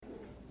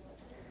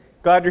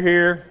Glad you're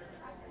here.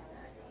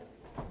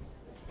 If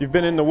you've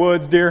been in the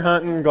woods deer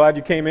hunting, glad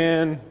you came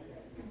in.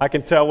 I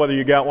can tell whether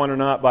you got one or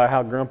not by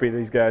how grumpy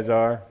these guys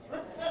are.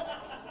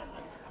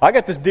 I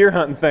got this deer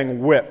hunting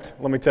thing whipped,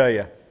 let me tell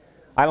you.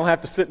 I don't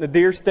have to sit in a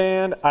deer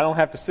stand. I don't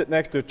have to sit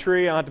next to a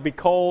tree. I don't have to be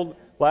cold.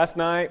 Last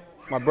night,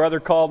 my brother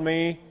called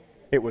me.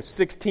 It was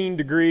 16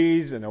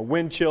 degrees and a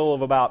wind chill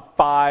of about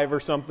 5 or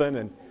something,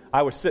 and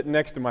I was sitting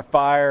next to my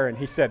fire, and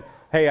he said,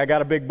 "Hey, I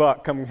got a big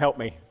buck. Come help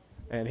me."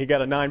 And he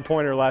got a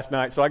 9-pointer last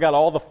night, so I got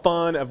all the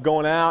fun of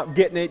going out,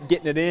 getting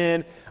it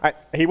in.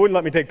 He wouldn't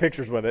let me take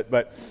pictures with it,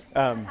 but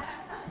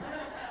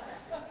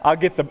I'll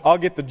get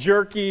the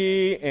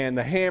jerky and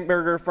the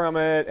hamburger from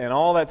it and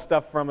all that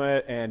stuff from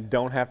it, and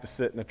don't have to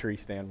sit in a tree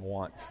stand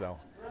once. So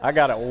I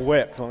got it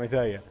whipped, let me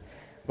tell you.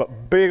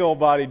 But big old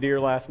body deer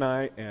last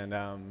night, and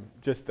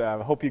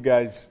hope you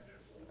guys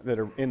that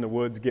are in the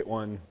woods get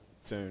one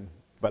soon.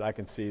 But I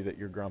can see that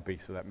you're grumpy,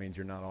 so that means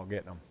you're not all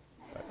getting them.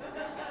 But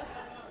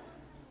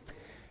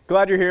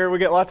glad you're here. We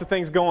got lots of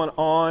things going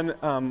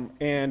on,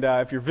 and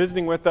if you're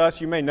visiting with us,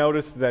 you may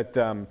notice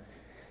that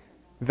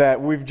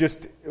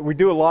we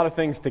do a lot of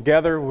things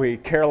together. We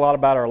care a lot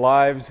about our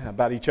lives,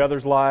 about each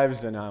other's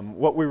lives, and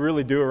what we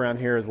really do around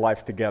here is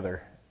life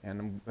together.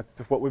 And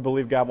that's what we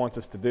believe God wants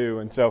us to do.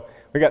 And so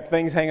we got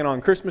things hanging on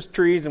Christmas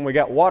trees, and we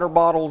got water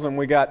bottles, and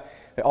we got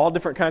all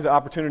different kinds of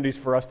opportunities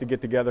for us to get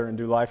together and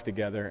do life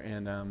together.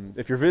 And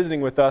if you're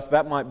visiting with us,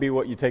 that might be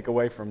what you take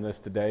away from this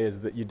today, is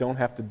that you don't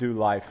have to do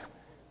life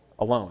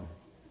alone,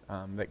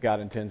 that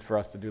God intends for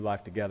us to do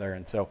life together.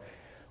 And so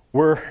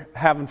we're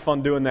having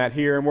fun doing that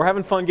here, and we're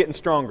having fun getting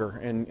stronger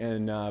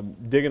and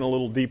digging a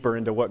little deeper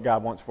into what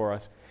God wants for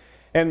us.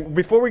 And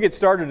before we get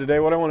started today,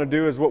 what I want to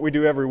do is what we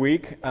do every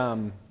week.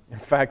 In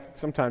fact,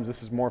 sometimes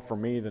this is more for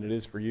me than it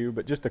is for you,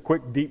 but just a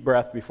quick deep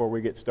breath before we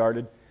get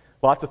started.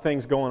 Lots of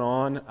things going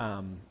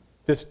on.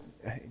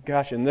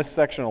 In this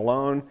section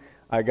alone,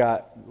 I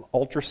got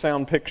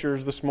ultrasound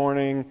pictures this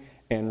morning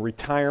and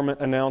retirement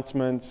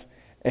announcements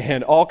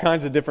and all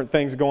kinds of different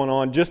things going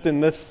on just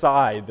in this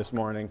side this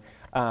morning.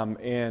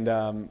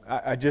 There's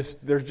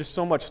just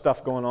so much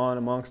stuff going on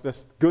amongst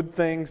us. Good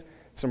things,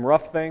 some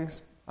rough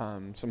things,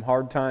 some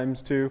hard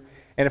times too.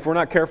 And if we're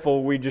not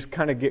careful, we just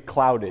kind of get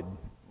clouded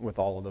with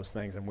all of those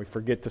things and we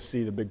forget to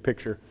see the big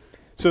picture.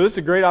 So this is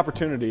a great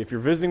opportunity. If you're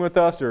visiting with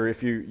us, or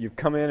if you've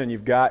come in and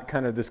you've got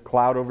kind of this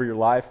cloud over your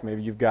life,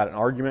 maybe you've got an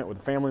argument with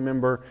a family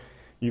member,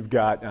 you've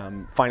got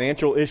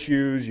financial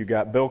issues, you've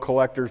got bill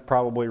collectors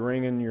probably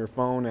ringing your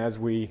phone as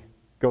we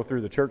go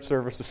through the church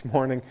service this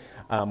morning.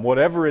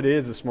 Whatever it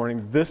is this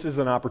morning, this is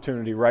an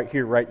opportunity right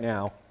here, right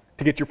now,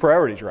 to get your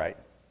priorities right.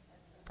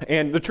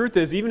 And the truth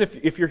is, even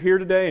if you're here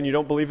today and you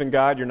don't believe in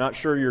God, you're not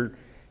sure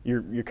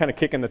you're kind of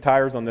kicking the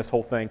tires on this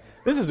whole thing,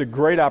 this is a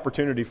great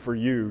opportunity for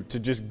you to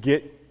just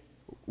get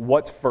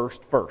what's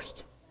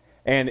first.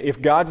 And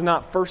if God's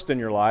not first in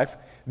your life,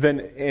 then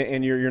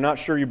and you're not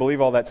sure you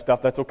believe all that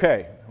stuff, that's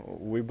okay.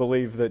 We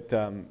believe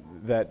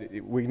that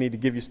we need to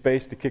give you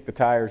space to kick the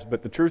tires,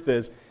 but the truth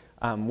is,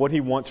 what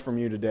He wants from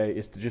you today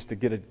is to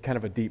get a kind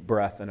of a deep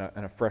breath and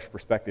a fresh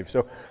perspective.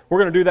 So we're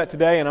going to do that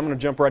today, and I'm going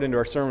to jump right into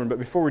our sermon. But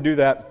before we do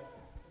that,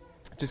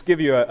 just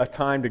give you a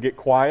time to get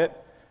quiet.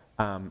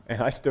 And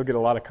I still get a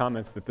lot of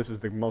comments that this is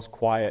the most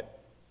quiet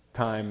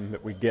time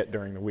that we get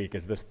during the week,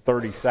 is this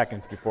 30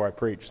 seconds before I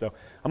preach. So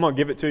I'm going to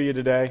give it to you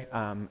today.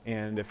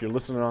 And if you're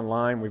listening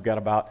online, we've got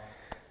about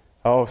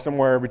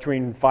somewhere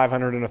between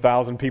 500 and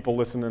 1,000 people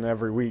listening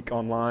every week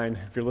online.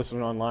 If you're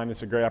listening online,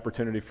 it's a great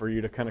opportunity for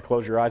you to kind of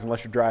close your eyes,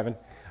 unless you're driving.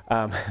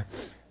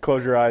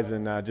 Close your eyes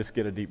and just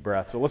get a deep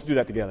breath. So let's do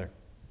that together.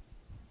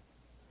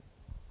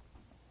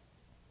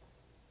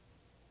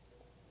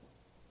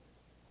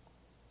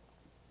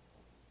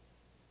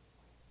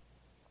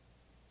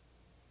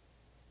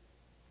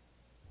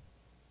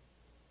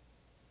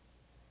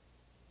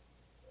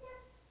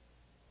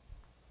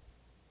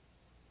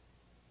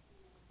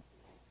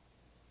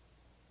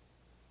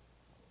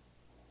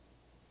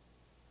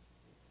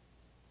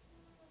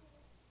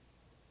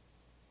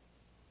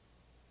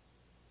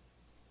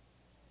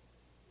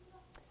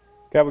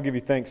 God, we give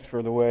you thanks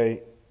for the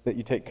way that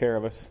you take care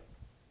of us.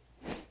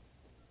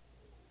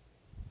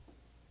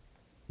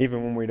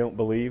 Even when we don't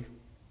believe,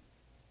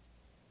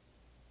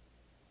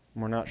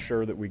 we're not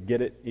sure that we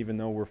get it, even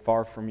though we're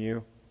far from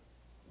you.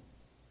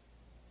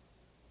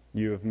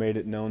 You have made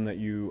it known that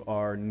you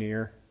are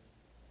near,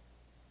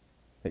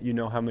 that you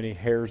know how many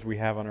hairs we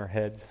have on our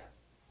heads.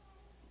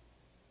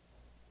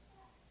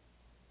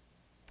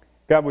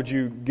 God, would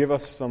you give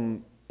us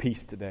some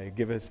peace today?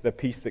 Give us the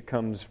peace that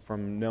comes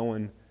from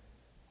knowing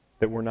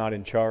that we're not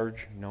in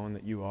charge, knowing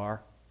that you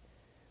are.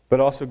 But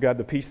also, God,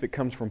 the peace that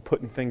comes from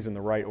putting things in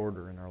the right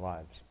order in our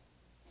lives.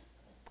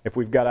 If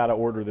we've got out of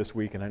order this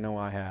week, and I know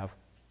I have,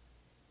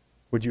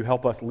 would you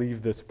help us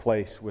leave this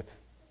place with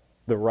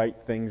the right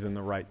things in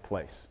the right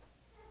place?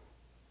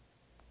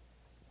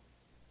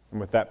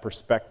 And with that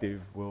perspective,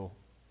 we'll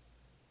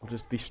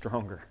just be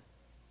stronger.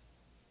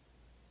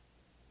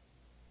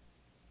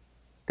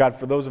 God,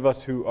 for those of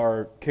us who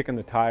are kicking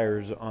the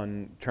tires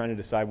on trying to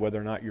decide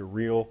whether or not you're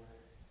real,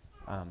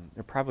 There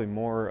are probably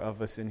more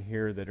of us in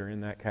here that are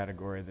in that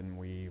category than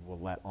we will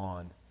let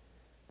on.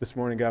 This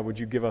morning, God, would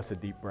you give us a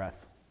deep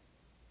breath?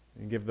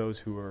 And give those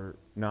who are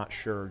not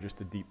sure just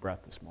a deep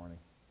breath this morning.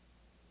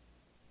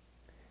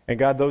 And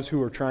God, those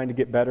who are trying to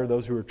get better,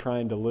 those who are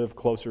trying to live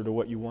closer to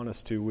what you want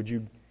us to, would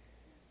you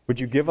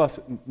give us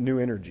new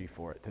energy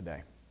for it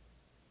today,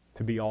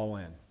 to be all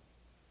in?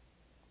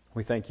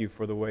 We thank you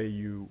for the way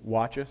you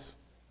watch us,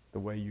 the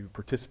way you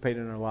participate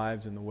in our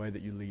lives, and the way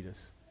that you lead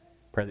us.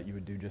 Pray that you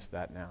would do just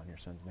that now in your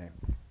Son's name.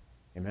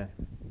 Amen.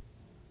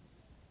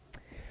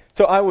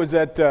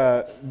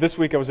 So this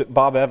week I was at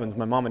Bob Evans.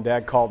 My mom and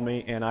dad called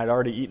me, and I'd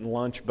already eaten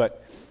lunch,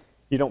 but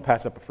you don't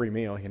pass up a free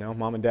meal, you know.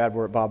 Mom and dad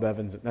were at Bob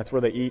Evans, and that's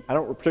where they eat. I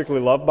don't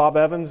particularly love Bob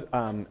Evans,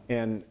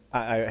 and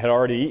I had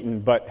already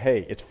eaten, but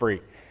hey, it's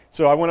free.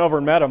 So I went over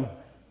and met them,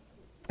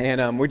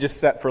 and we just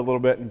sat for a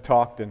little bit and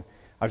talked, and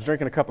I was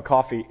drinking a cup of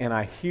coffee, and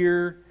I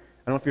don't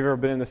know if you've ever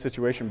been in this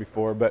situation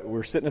before, but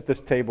we're sitting at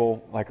this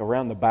table, like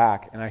around the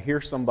back, and I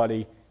hear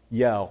somebody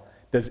yell,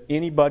 "Does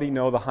anybody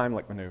know the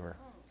Heimlich maneuver?"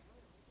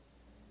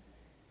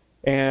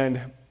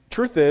 And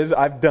truth is,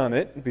 I've done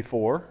it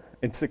before,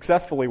 and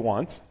successfully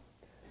once.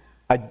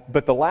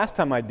 But the last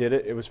time I did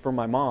it, it was for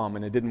my mom,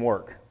 and it didn't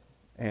work.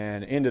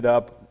 And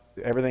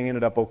everything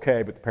ended up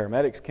okay, but the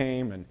paramedics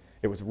came, and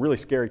it was a really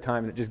scary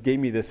time, and it just gave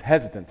me this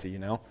hesitancy, you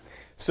know.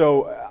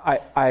 So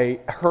I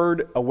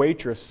heard a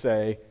waitress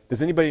say,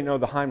 "Does anybody know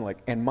the Heimlich?"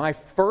 And my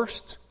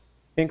first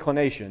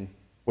inclination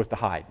was to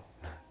hide.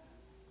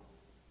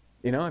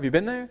 You know, have you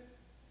been there?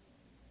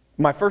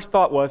 My first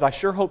thought was, I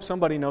sure hope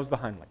somebody knows the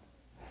Heimlich.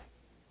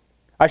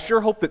 I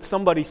sure hope that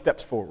somebody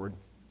steps forward.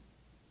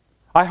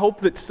 I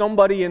hope that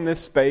somebody in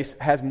this space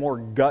has more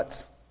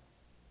guts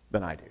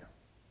than I do.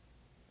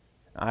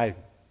 I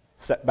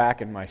sat back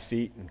in my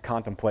seat and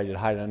contemplated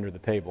hiding under the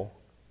table.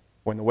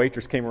 When the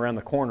waitress came around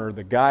the corner,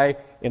 the guy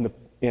in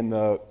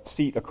the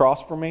seat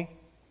across from me,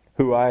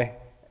 who I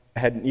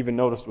hadn't even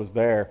noticed was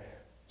there,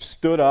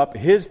 stood up.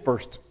 His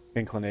first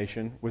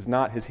inclination was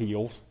not his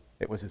heels,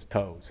 it was his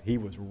toes. He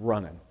was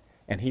running,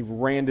 and he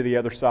ran to the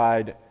other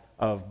side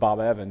of Bob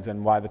Evans,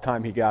 and by the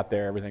time he got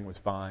there, everything was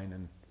fine,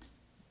 and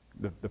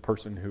the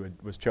person who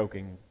was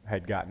choking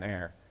had gotten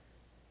air.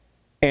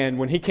 And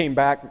when he came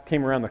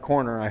around the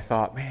corner, I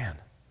thought, man,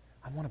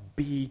 I want to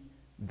be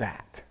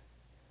that.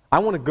 I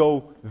want to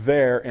go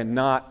there and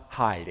not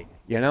hiding,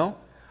 you know?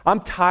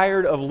 I'm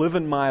tired of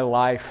living my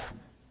life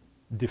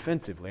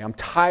defensively. I'm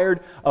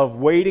tired of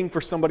waiting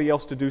for somebody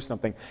else to do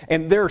something.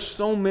 And there are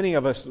so many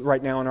of us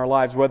right now in our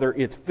lives, whether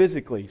it's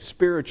physically,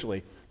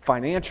 spiritually,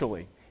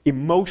 financially,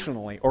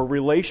 emotionally, or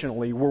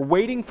relationally, we're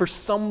waiting for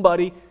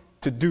somebody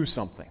to do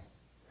something.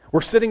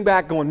 We're sitting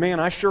back going,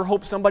 man, I sure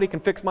hope somebody can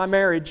fix my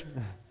marriage.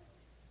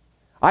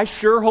 I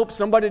sure hope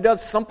somebody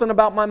does something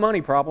about my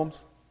money problems.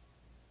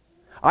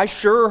 I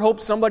sure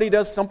hope somebody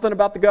does something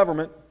about the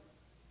government.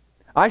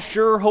 I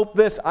sure hope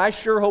this. I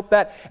sure hope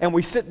that. And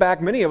we sit back,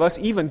 many of us,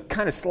 even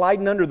kind of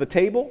sliding under the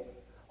table,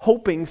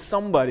 hoping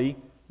somebody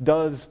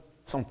does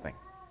something.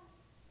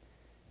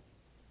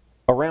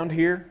 Around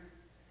here,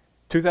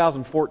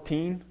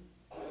 2014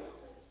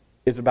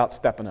 is about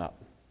stepping up.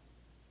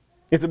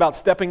 It's about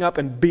stepping up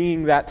and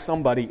being that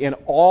somebody in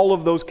all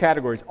of those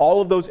categories,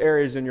 all of those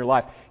areas in your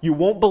life. You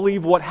won't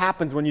believe what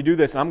happens when you do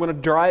this. I'm going to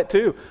try it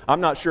too.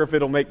 I'm not sure if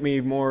it'll make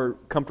me more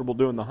comfortable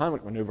doing the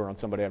Heimlich maneuver on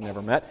somebody I've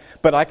never met.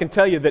 But I can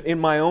tell you that in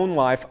my own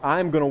life,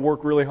 I'm going to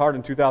work really hard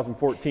in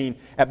 2014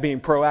 at being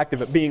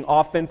proactive, at being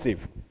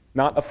offensive.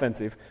 Not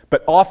offensive,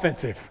 but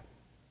offensive.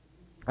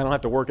 I don't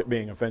have to work at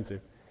being offensive.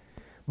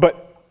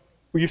 But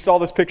you saw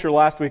this picture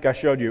last week I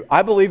showed you.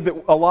 I believe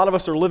that a lot of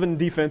us are living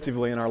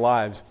defensively in our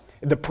lives.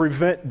 The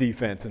prevent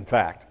defense, in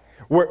fact,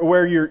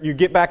 where you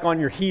get back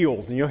on your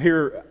heels, and you'll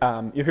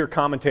hear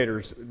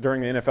commentators during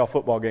the NFL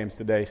football games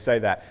today say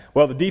that.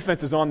 Well, the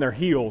defense is on their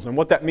heels, and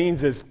what that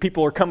means is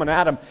people are coming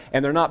at them,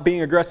 and they're not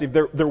being aggressive.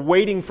 They're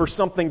waiting for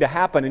something to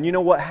happen, and you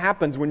know what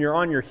happens when you're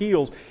on your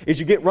heels is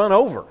you get run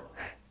over.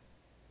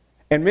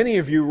 And many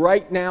of you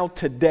right now,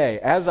 today,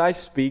 as I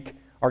speak,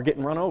 are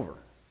getting run over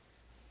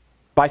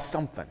by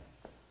something.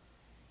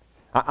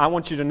 I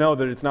want you to know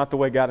that it's not the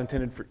way God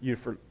intended for you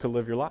to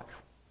live your life.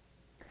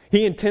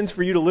 He intends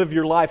for you to live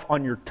your life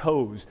on your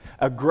toes,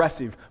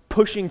 aggressive,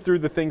 pushing through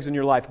the things in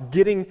your life,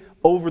 getting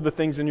over the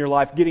things in your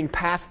life, getting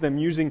past them,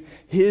 using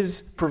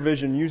His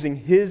provision, using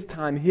His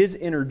time, His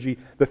energy,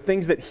 the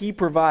things that He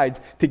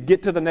provides to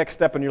get to the next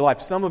step in your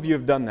life. Some of you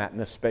have done that in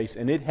this space,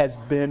 and it has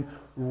been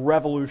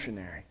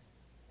revolutionary.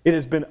 It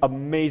has been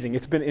amazing.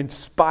 It's been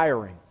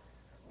inspiring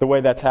the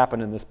way that's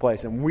happened in this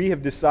place. And we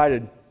have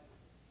decided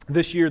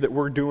this year that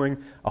we're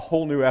doing a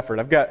whole new effort.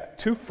 I've got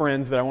two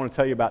friends that I want to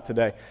tell you about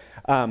today.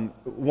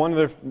 One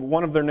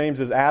of their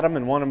names is Adam,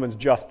 and one of them is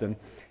Justin.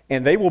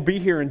 And they will be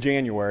here in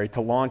January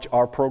to launch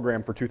our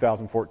program for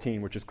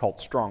 2014, which is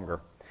called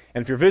Stronger.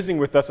 And if you're visiting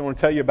with us, I want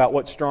to tell you about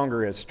what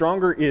Stronger is.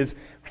 Stronger is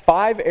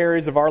 5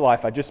 areas of our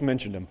life. I just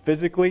mentioned them.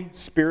 Physically,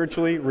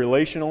 spiritually,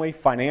 relationally,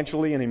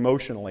 financially, and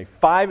emotionally.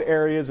 5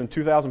 areas in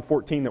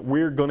 2014 that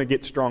we're going to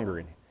get stronger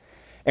in.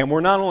 And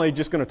we're not only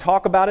just going to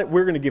talk about it,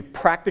 we're going to give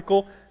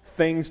practical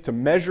things to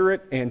measure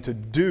it and to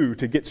do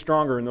to get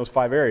stronger in those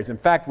 5 areas. In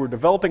fact, we're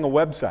developing a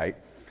website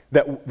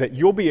that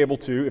you'll be able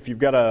to, if you've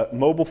got a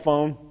mobile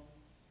phone,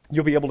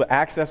 you'll be able to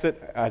access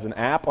it as an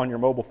app on your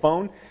mobile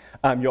phone.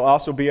 You'll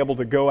also be able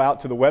to go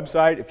out to the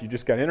website if you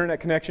just got internet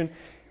connection.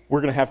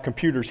 We're going to have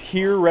computers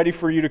here ready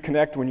for you to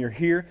connect when you're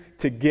here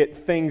to get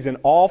things in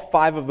all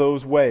 5 of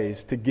those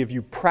ways to give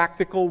you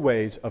practical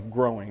ways of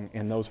growing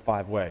in those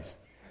 5 ways.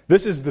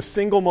 This is the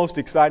single most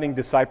exciting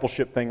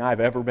discipleship thing I've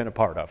ever been a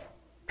part of,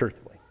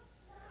 truthfully.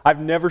 I've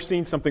never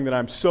seen something that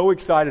I'm so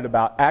excited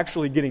about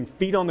actually getting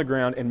feet on the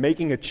ground and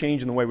making a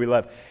change in the way we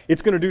live.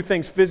 It's going to do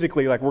things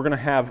physically, like we're going to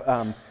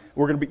have...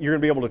 you're going to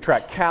be able to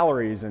track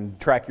calories and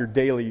track your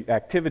daily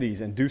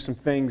activities and do some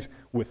things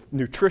with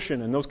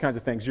nutrition and those kinds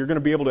of things. You're going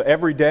to be able to,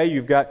 every day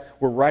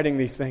we're writing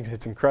these things.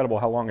 It's incredible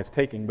how long it's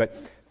taking, but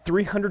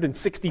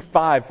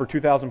 365 for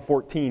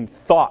 2014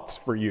 thoughts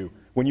for you.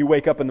 When you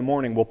wake up in the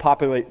morning, we'll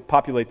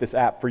populate this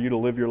app for you to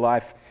live your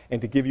life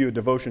and to give you a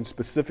devotion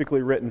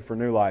specifically written for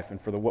New Life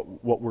and for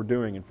what we're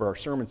doing and for our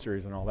sermon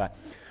series and all that.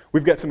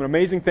 We've got some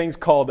amazing things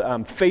called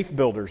faith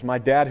builders. My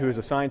dad, who is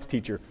a science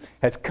teacher,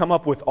 has come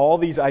up with all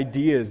these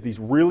ideas, these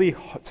really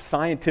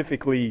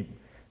scientifically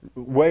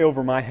way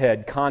over my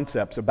head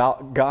concepts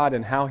about God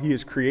and how He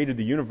has created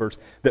the universe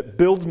that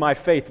builds my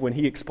faith when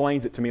he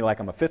explains it to me like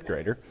I'm a 5th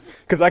grader,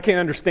 because I can't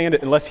understand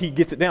it unless he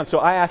gets it down. So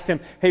I asked him,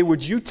 hey,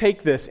 would you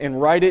take this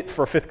and write it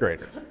for a 5th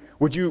grader?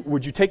 Would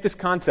you take this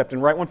concept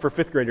and write one for a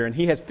 5th grader? And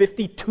he has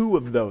 52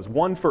 of those,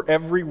 one for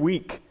every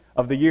week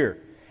of the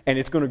year. And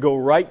it's going to go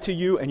right to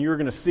you, and you're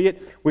going to see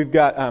it. We've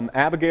got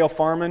Abigail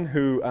Farman,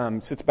 who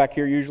sits back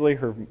here usually.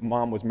 Her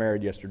mom was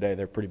married yesterday.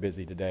 They're pretty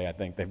busy today, I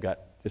think. They've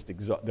got they're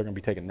going to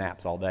be taking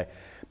naps all day.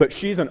 But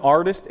she's an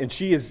artist, and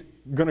she is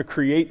going to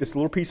create this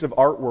little piece of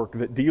artwork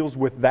that deals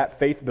with that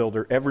faith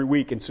builder every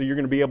week. And so you're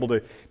going to be able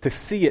to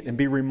see it and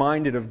be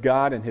reminded of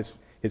God and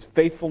His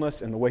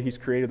faithfulness and the way He's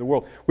created the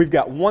world. We've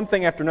got one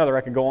thing after another.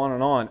 I can go on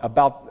and on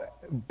about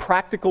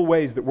practical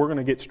ways that we're going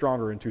to get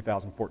stronger in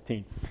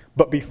 2014.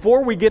 But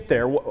before we get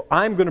there,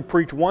 I'm going to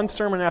preach one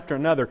sermon after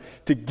another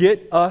to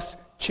get us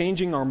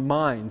changing our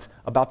minds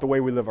about the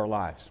way we live our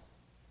lives.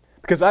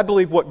 Because I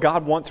believe what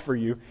God wants for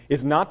you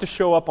is not to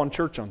show up on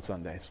church on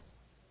Sundays.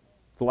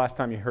 It's the last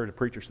time you heard a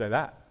preacher say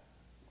that.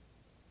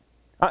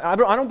 I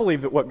don't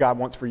believe that what God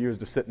wants for you is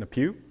to sit in a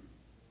pew.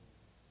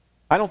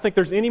 I don't think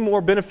there's any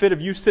more benefit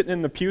of you sitting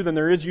in the pew than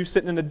there is you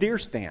sitting in a deer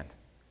stand.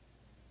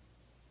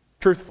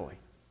 Truthfully.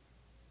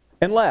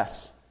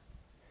 Unless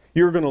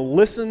you're going to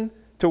listen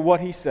to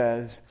what He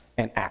says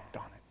and act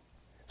on it.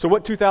 So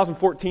what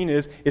 2014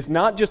 is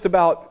not just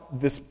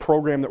about this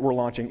program that we're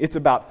launching. It's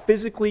about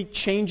physically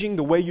changing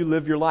the way you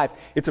live your life.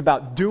 It's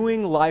about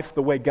doing life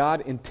the way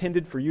God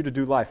intended for you to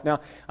do life.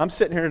 Now, I'm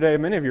sitting here today,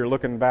 many of you are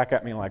looking back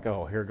at me like,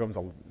 oh, here comes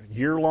a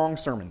year-long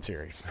sermon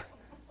series.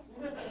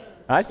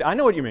 I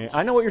know what you mean.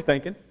 I know what you're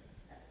thinking.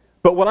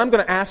 But what I'm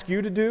going to ask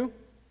you to do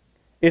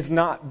is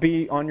not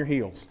be on your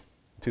heels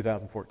in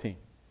 2014.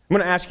 I'm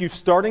going to ask you,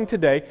 starting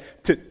today,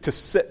 to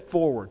sit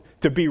forward,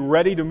 to be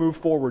ready to move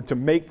forward, to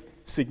make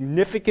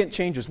significant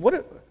changes.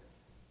 What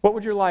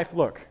would your life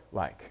look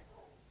like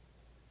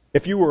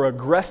if you were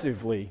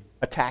aggressively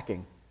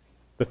attacking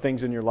the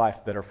things in your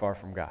life that are far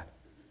from God?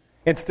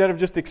 Instead of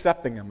just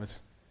accepting them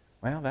as,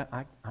 well,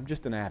 I'm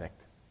just an addict.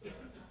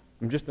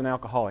 I'm just an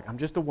alcoholic. I'm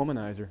just a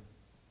womanizer.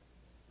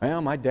 Well,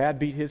 my dad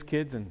beat his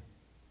kids and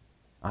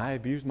I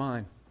abused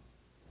mine.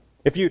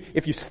 If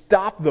you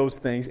stop those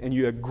things and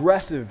you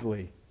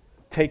aggressively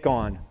take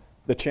on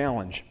the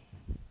challenge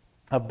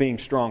of being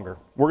stronger.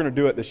 We're going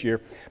to do it this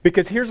year.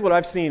 Because here's what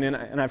I've seen,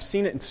 and I've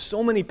seen it in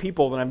so many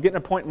people that I'm getting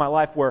a point in my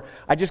life where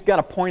I just got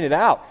to point it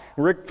out.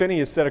 Rick Finney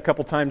has said a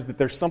couple times that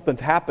there's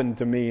something's happened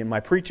to me in my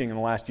preaching in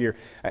the last year,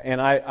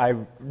 and I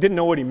didn't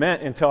know what he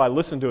meant until I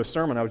listened to a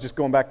sermon. I was just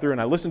going back through,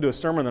 and I listened to a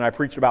sermon that I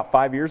preached about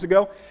 5 years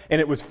ago, and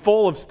it was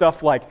full of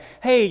stuff like,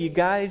 hey, you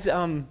guys,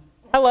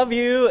 I love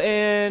you,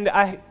 and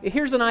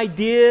here's an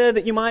idea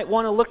that you might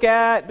want to look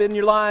at in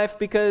your life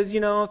because,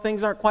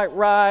 things aren't quite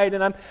right,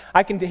 and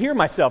I can hear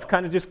myself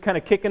kind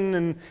of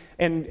kicking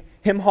and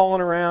him hauling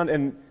around,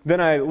 and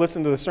then I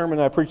listened to the sermon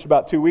that I preached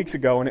about 2 weeks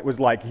ago, and it was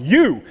like,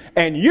 you,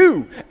 and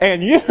you,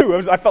 and you.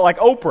 I felt like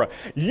Oprah.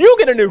 You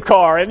get a new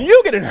car, and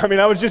you get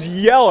I was just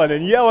yelling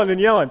and yelling and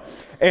yelling.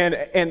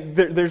 And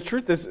there's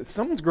truth is,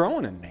 someone's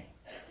growing in me.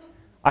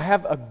 I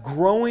have a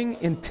growing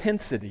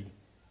intensity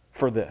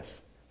for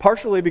this.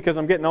 Partially because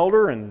I'm getting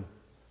older and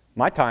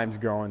my time's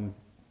growing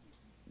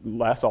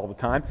less all the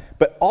time.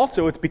 But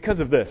also it's because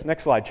of this.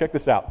 Next slide, check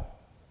this out.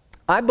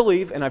 I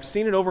believe, and I've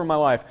seen it over in my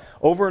life,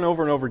 over and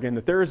over and over again,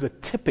 that there is a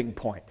tipping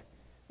point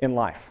in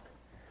life.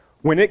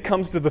 When it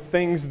comes to the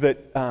things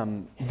that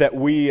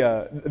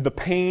the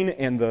pain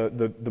and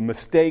the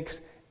mistakes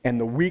and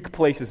the weak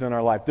places in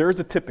our life, there is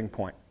a tipping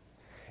point.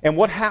 And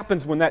what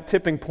happens when that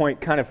tipping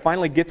point kind of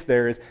finally gets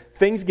there is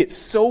things get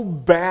so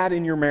bad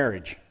in your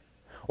marriage.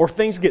 Or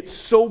things get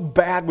so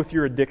bad with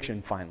your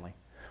addiction finally.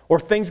 Or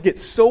things get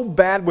so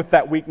bad with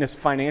that weakness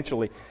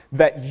financially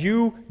that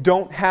you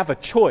don't have a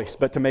choice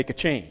but to make a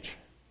change.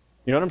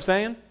 You know what I'm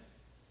saying?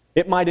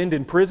 It might end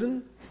in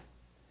prison.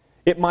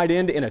 It might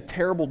end in a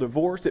terrible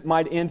divorce. It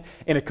might end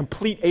in a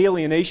complete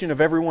alienation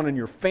of everyone in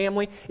your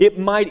family. It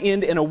might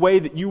end in a way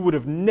that you would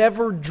have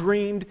never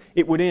dreamed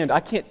it would end. I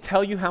can't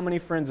tell you how many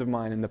friends of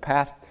mine in the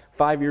past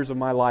 5 years of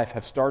my life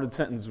have started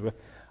sentences with,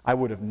 I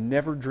would have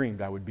never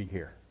dreamed I would be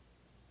here.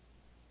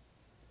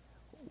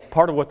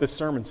 Part of what this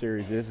sermon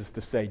series is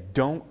to say,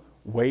 don't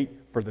wait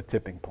for the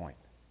tipping point.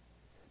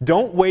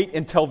 Don't wait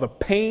until the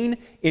pain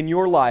in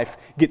your life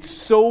gets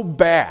so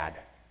bad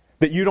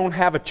that you don't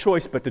have a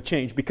choice but to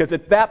change. Because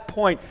at that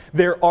point,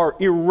 there are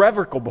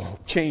irrevocable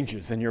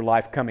changes in your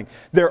life coming.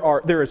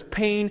 There is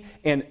pain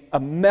and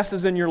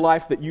messes in your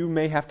life that you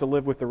may have to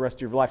live with the rest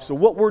of your life. So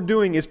what we're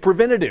doing is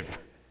preventative.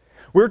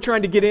 We're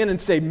trying to get in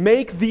and say,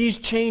 make these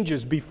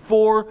changes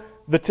before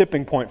the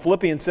tipping point.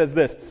 Philippians says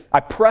this, I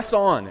press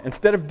on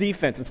instead of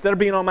defense, instead of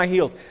being on my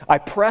heels. I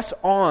press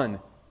on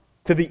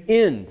to the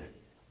end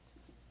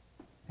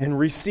and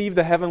receive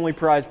the heavenly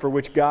prize for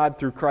which God,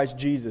 through Christ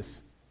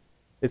Jesus,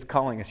 is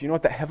calling us. You know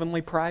what the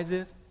heavenly prize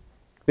is?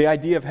 The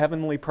idea of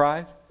heavenly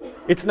prize?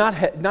 It's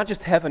not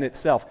just heaven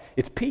itself,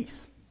 it's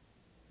peace.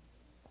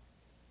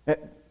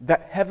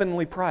 That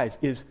heavenly prize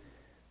is,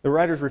 the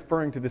writer's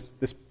referring to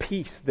this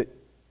peace that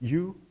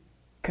you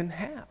can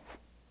have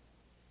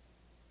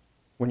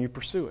when you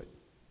pursue it.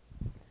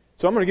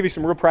 So I'm going to give you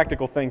some real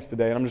practical things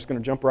today, and I'm just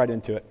going to jump right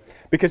into it.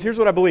 Because here's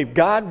what I believe.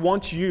 God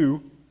wants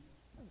you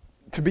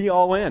to be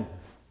all in.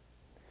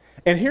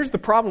 And here's the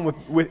problem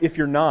with if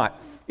you're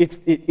not.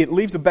 It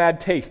leaves a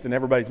bad taste in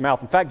everybody's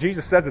mouth. In fact,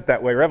 Jesus says it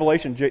that way.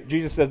 Revelation,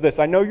 Jesus says this,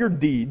 I know your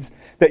deeds,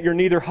 that you're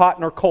neither hot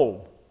nor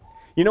cold.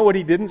 You know what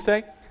he didn't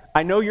say?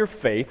 I know your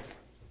faith,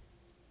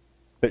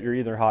 that you're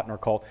either hot nor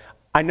cold.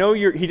 He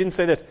didn't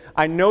say this,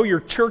 I know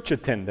your church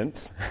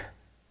attendance,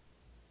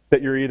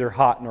 that you're either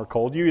hot nor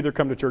cold. You either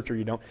come to church or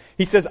you don't.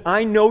 He says,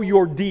 I know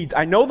your deeds.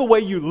 I know the way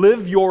you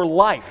live your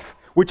life,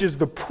 which is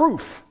the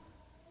proof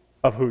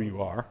of who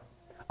you are.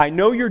 I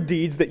know your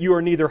deeds, that you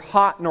are neither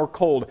hot nor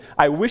cold.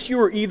 I wish you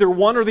were either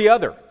one or the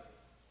other.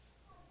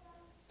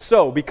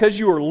 So, because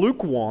you are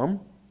lukewarm,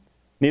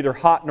 neither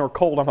hot nor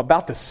cold, I'm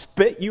about to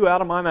spit you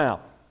out of my mouth.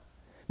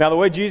 Now, the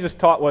way Jesus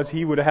taught was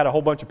he would have had a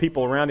whole bunch of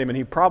people around him, and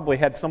he probably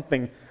had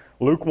something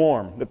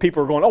lukewarm that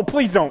people are going, oh,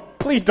 please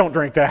don't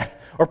drink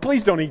that, or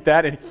please don't eat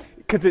that. And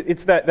because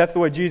that's the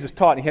way Jesus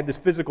taught. And he had this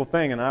physical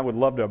thing, and I would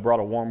love to have brought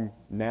a warm,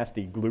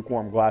 nasty,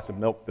 lukewarm glass of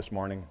milk this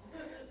morning.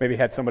 Maybe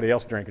had somebody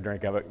else drink a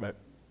drink of it,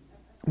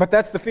 but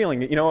that's the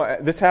feeling. You know,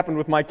 this happened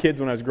with my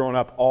kids when I was growing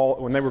up,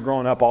 when they were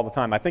growing up all the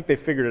time. I think they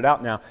figured it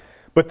out now.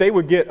 But they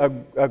would get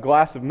a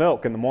glass of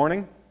milk in the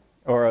morning,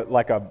 or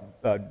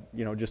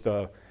just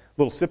a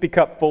little sippy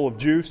cup full of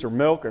juice or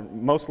milk, or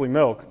mostly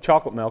milk,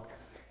 chocolate milk,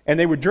 and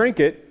they would drink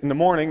it in the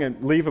morning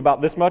and leave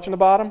about this much in the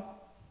bottom.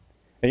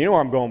 And you know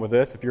where I'm going with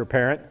this, if you're a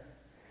parent.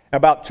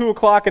 About 2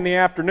 o'clock in the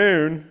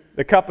afternoon,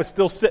 the cup was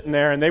still sitting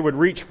there, and they would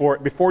reach for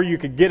it. Before you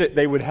could get it,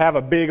 they would have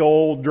a big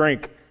old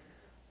drink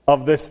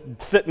of this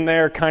sitting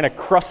there kind of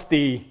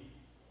crusty.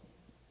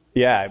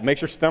 Yeah, it makes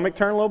your stomach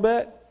turn a little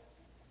bit.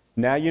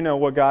 Now you know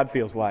what God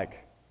feels like.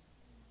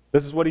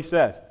 This is what he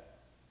says.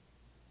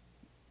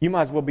 You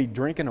might as well be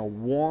drinking a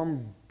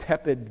warm,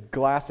 tepid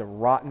glass of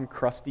rotten,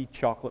 crusty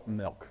chocolate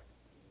milk.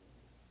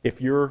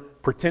 If you're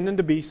pretending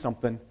to be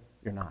something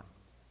you're not.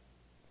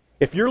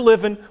 If you're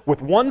living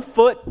with one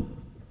foot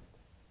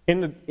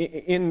in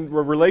a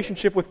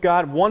relationship with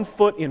God, one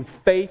foot in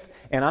faith,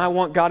 and I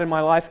want God in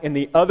my life, and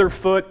the other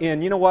foot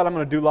in, you know what, I'm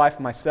going to do life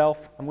myself.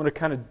 I'm going to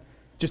kind of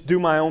just do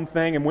my own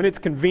thing, and when it's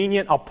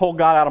convenient, I'll pull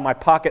God out of my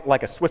pocket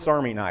like a Swiss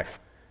Army knife.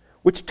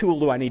 Which tool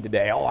do I need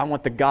today? Oh, I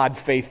want the God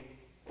faith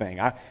thing,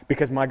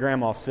 because my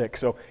grandma's sick.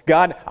 So,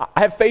 God,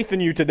 I have faith in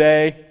you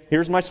today.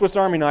 Here's my Swiss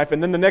Army knife.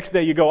 And then the next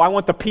day you go, I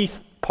want the peace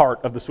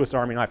part of the Swiss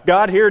Army knife.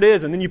 God, here it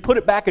is. And then you put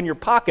it back in your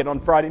pocket on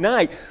Friday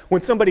night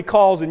when somebody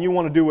calls and you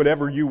want to do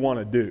whatever you want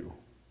to do.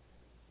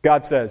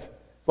 God says,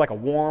 it's like a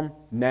warm,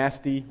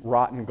 nasty,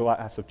 rotten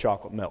glass of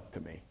chocolate milk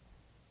to me.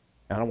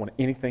 And I don't want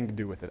anything to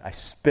do with it. I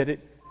spit it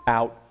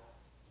out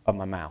of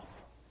my mouth.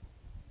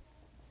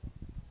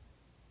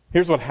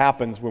 Here's what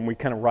happens when we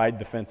kind of ride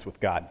the fence with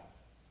God.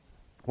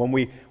 When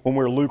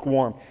we're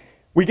lukewarm.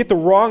 We get the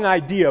wrong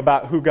idea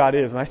about who God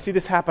is. And I see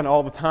this happen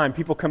all the time.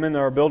 People come into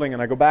our building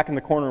and I go back in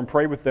the corner and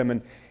pray with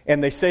them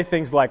and they say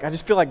things like, I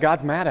just feel like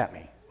God's mad at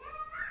me.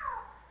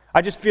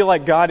 I just feel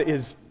like God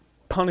is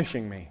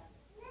punishing me.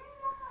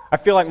 I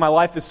feel like my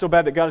life is so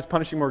bad that God is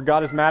punishing me or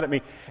God is mad at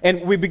me.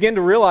 And we begin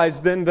to realize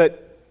then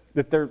that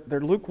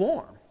they're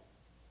lukewarm.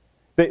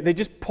 They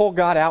just pull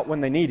God out when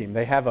they need him.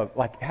 They have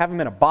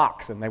him in a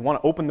box, and they want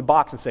to open the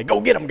box and say,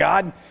 go get him,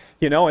 God,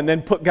 and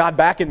then put God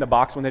back in the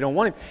box when they don't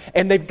want him.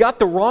 And they've got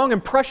the wrong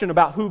impression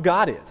about who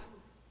God is.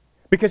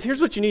 Because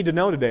here's what you need to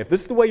know today. If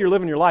this is the way you're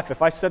living your life,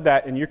 if I said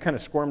that and you kind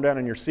of squirmed down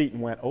in your seat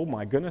and went, oh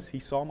my goodness, he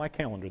saw my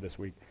calendar this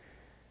week.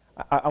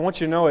 I want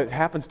you to know it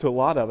happens to a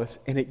lot of us,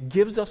 and it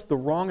gives us the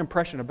wrong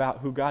impression about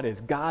who God is.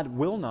 God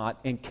will not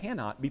and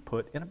cannot be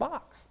put in a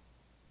box.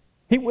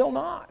 He will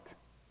not.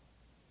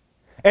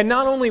 And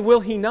not only will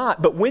he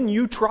not, but when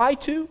you try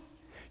to,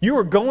 you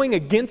are going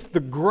against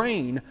the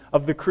grain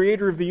of the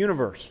creator of the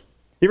universe.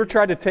 You ever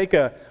tried to take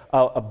a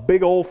a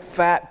big old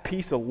fat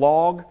piece of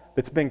log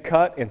that's been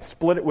cut and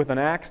split it with an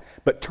axe,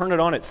 but turn it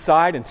on its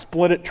side and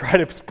try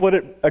to split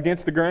it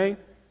against the grain?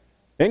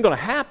 It ain't going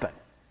to happen.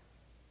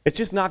 It's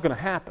just not going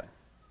to happen.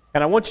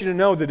 And I want you to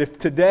know that if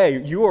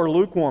today you are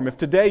lukewarm, if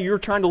today you're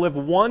trying to live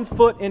 1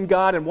 foot in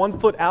God and 1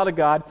 foot out of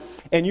God,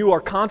 and you are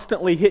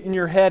constantly hitting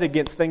your head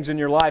against things in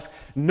your life,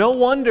 no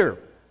wonder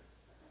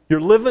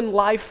you're living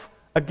life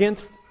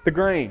against the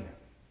grain.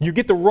 You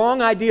get the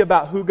wrong idea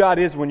about who God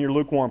is when you're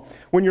lukewarm.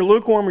 When you're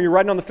lukewarm or you're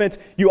riding on the fence,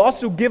 you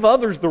also give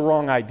others the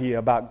wrong idea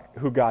about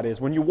who God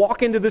is. When you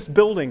walk into this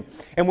building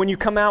and when you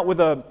come out with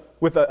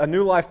a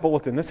New Life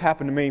bulletin, this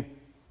happened to me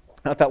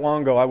not that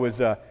long ago. I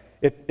was at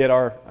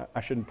our,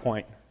 I shouldn't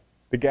point,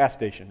 the gas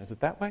station. Is it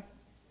that way?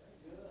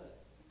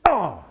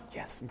 Oh,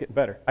 yes, I'm getting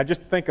better. I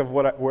just think of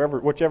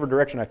whichever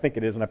direction I think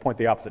it is, and I point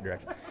the opposite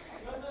direction.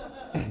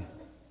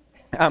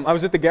 I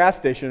was at the gas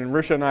station, and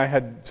Risha and I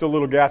had so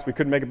little gas we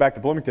couldn't make it back to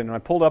Bloomington, and I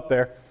pulled up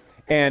there,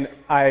 and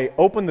I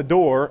opened the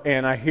door,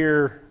 and I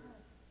hear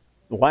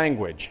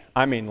language.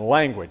 I mean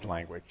language,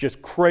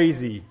 just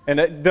crazy. And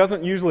it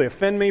doesn't usually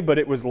offend me, but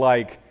it was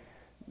like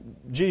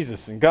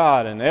Jesus and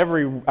God and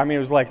it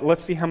was like,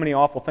 let's see how many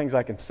awful things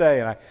I can say.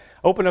 And I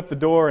opened up the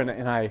door,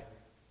 and I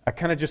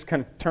kind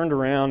of turned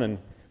around, and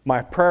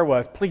my prayer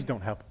was, please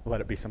don't let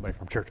it be somebody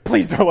from church.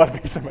 Please don't let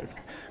it be somebody.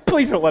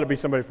 Please don't let it be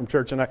somebody from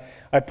church. And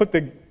I put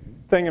the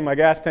thing in my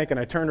gas tank, and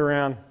I turned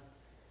around,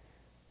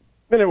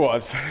 and it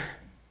was.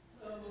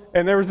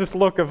 And there was this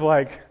look of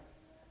like,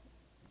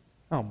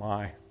 oh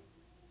my.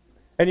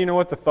 And you know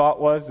what the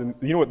thought was? And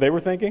you know what they were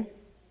thinking?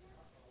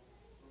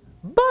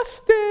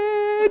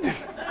 Busted!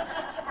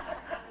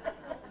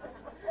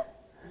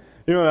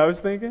 You know what I was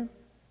thinking?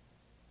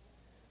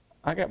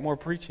 I got more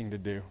preaching to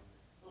do.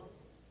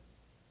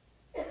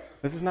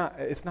 It's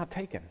not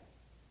taken.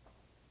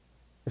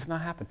 It's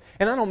not happening.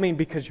 And I don't mean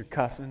because you're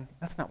cussing.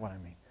 That's not what I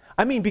mean.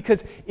 I mean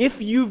because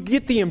if you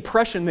get the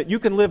impression that you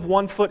can live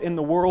 1 foot in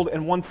the world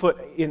and 1 foot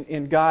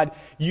in God,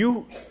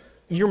 you're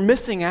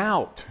missing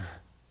out.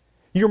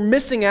 You're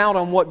missing out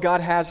on what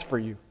God has for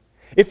you.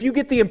 If you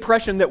get the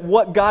impression that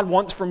what God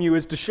wants from you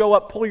is to show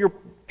up, pull your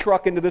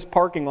truck into this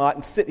parking lot,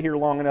 and sit here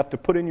long enough to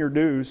put in your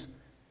dues,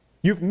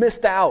 you've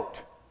missed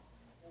out.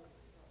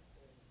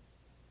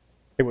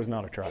 It was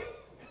not a truck.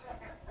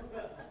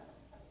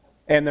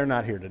 And they're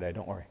not here today,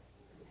 don't worry.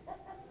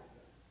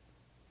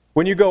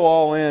 When you go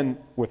all in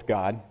with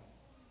God,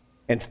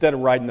 instead of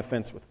riding the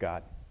fence with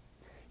God,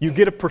 you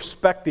get a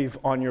perspective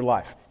on your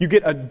life. You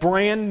get a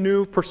brand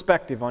new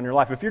perspective on your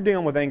life. If you're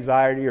dealing with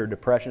anxiety or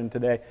depression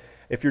today,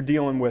 if you're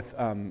dealing with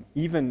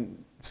even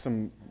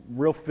some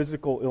real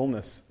physical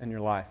illness in your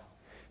life,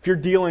 if you're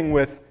dealing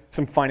with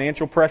some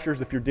financial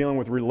pressures, if you're dealing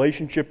with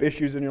relationship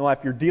issues in your life,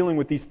 you're dealing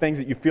with these things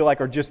that you feel like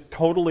are just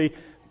totally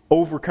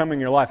overcoming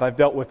your life. I've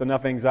dealt with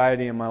enough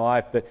anxiety in my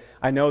life that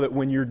I know that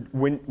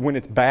when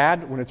it's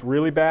bad, when it's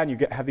really bad, and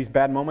you have these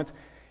bad moments,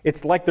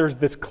 it's like there's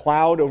this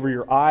cloud over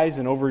your eyes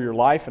and over your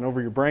life and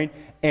over your brain,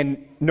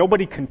 and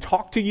nobody can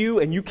talk to you,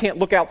 and you can't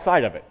look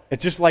outside of it.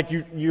 It's just like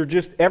you're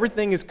just,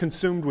 everything is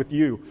consumed with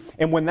you.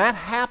 And when that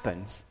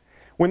happens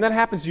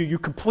to you, you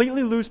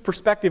completely lose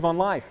perspective on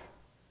life.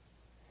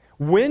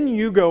 When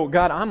you go,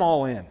 God, I'm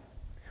all in.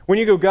 When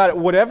you go, God,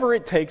 whatever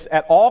it takes,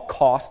 at all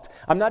costs,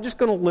 I'm not just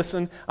going to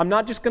listen. I'm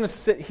not just going to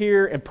sit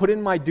here and put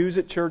in my dues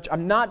at church.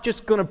 I'm not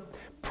just going to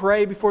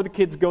pray before the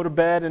kids go to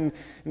bed and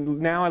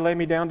now I lay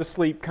me down to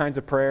sleep kinds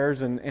of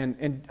prayers.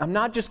 And I'm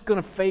not just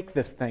going to fake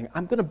this thing.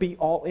 I'm going to be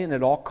all in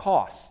at all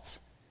costs.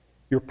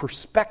 Your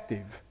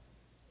perspective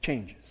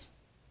changes.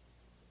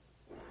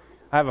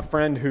 I have a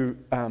friend who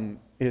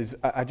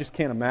I just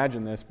can't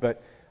imagine this,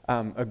 but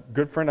a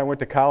good friend I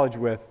went to college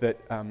with that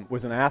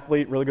was an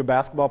athlete, really good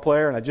basketball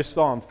player, and I just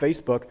saw on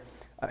Facebook,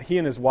 he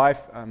and his wife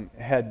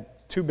had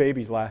 2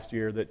 babies last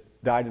year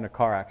that died in a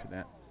car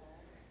accident.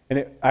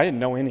 And I didn't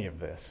know any of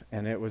this,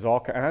 and it was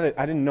all.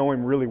 I didn't know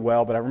him really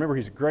well, but I remember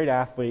he's a great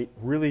athlete,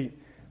 really,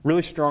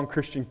 really strong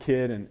Christian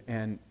kid,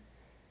 and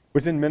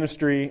was in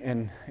ministry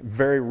in a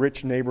very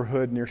rich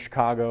neighborhood near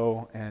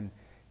Chicago, and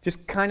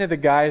just kind of the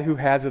guy who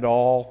has it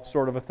all,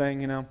 sort of a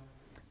thing, you know.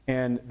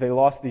 And they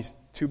lost these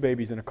 2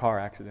 babies in a car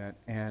accident,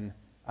 and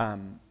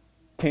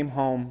came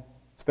home,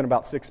 spent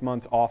about 6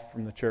 months off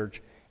from the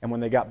church, and when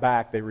they got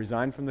back, they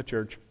resigned from the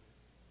church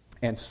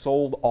and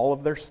sold all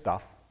of their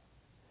stuff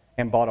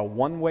and bought a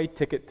one-way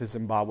ticket to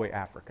Zimbabwe,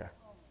 Africa,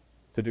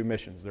 to do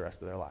missions the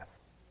rest of their life.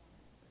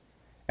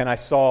 And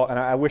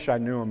I wish I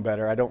knew him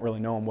better. I don't really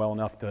know him well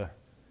enough to,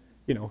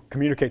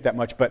 communicate that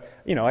much, but,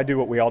 I do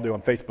what we all do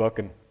on Facebook,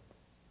 and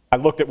I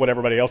looked at what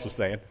everybody else was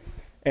saying,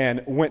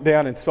 and went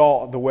down and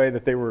saw the way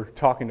that they were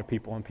talking to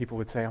people, and people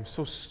would say, I'm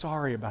so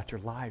sorry about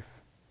your life.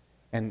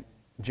 And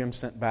Jim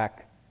sent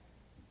back,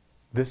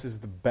 this is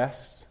the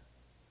best,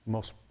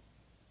 most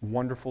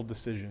wonderful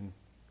decision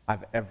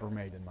I've ever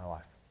made in my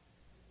life.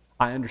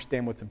 I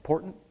understand what's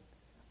important.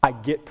 I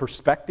get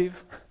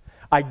perspective.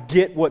 I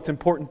get what's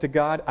important to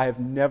God. I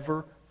have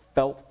never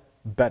felt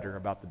better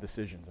about the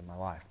decisions in my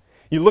life.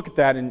 You look at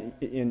that,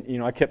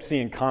 and I kept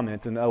seeing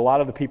comments, and a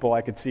lot of the people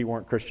I could see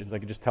weren't Christians. I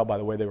could just tell by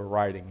the way they were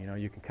writing.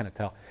 You can kind of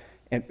tell.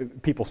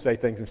 And people say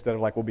things instead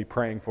of like, we'll be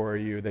praying for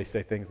you, they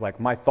say things like,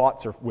 my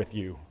thoughts are with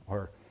you,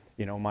 or,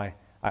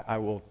 I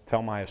will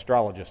tell my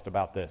astrologist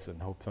about this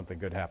and hope something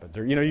good happens.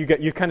 Or,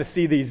 you kind of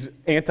see these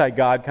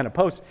anti-God kind of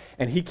posts,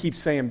 and he keeps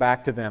saying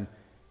back to them,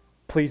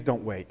 please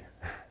don't wait.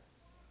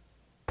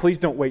 Please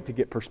don't wait to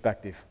get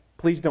perspective.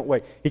 Please don't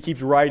wait. He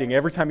keeps writing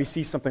every time he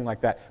sees something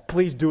like that.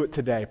 Please do it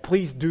today.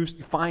 Please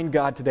find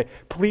God today.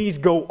 Please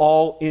go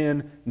all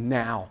in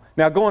now.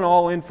 Now, going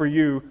all in for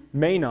you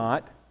may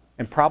not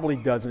and probably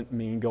doesn't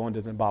mean going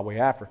to Zimbabwe,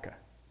 Africa.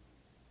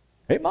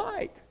 It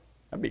might.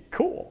 That'd be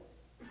cool.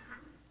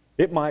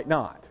 It might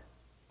not.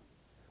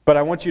 But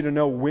I want you to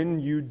know when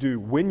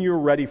you're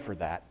ready for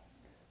that,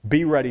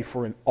 be ready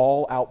for an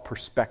all-out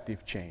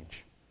perspective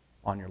change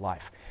on your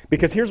life.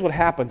 Because here's what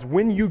happens.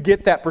 When you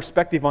get that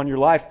perspective on your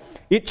life,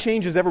 it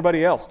changes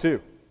everybody else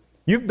too.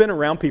 You've been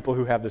around people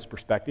who have this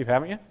perspective,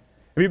 haven't you?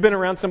 Have you been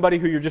around somebody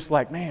who you're just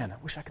like, man,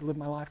 I wish I could live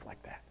my life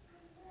like that.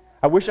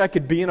 I wish I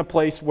could be in a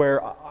place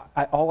where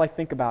all I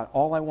think about,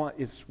 all I want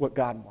is what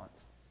God wants.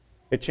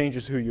 It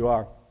changes who you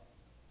are.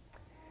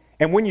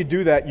 And when you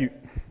do that,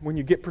 when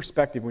you get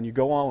perspective, when you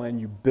go all in,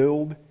 you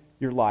build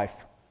your life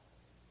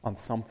on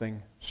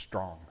something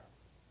strong.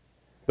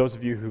 Those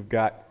of you who've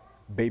got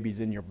babies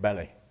in your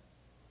belly,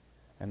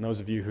 and those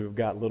of you who've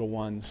got little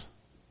ones,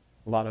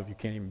 a lot of you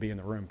can't even be in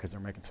the room because they're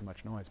making so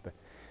much noise, but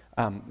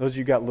those of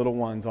you who got little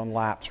ones on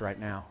laps right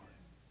now,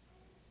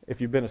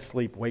 if you've been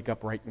asleep, wake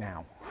up right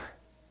now.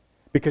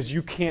 Because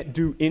you can't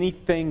do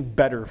anything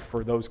better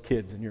for those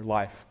kids in your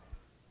life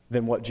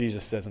than what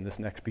Jesus says in this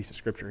next piece of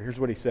Scripture. Here's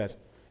what he says.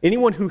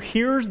 Anyone who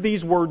hears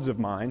these words of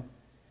mine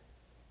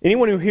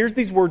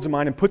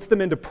and puts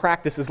them into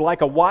practice is like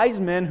a wise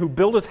man who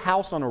built his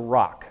house on a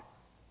rock.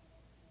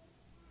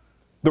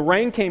 The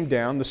rain came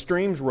down, the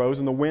streams rose,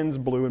 and the winds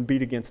blew and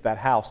beat against that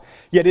house.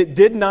 Yet it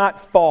did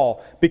not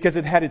fall because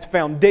it had its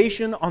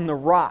foundation on the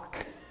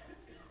rock.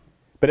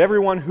 But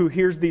everyone who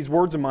hears these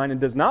words of mine and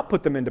does not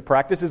put them into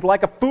practice is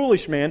like a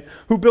foolish man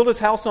who built his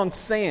house on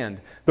sand.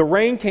 The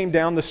rain came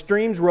down, the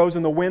streams rose,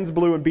 and the winds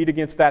blew and beat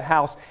against that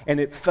house, and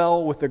it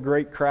fell with a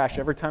great crash.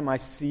 Every time I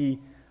see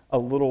a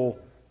little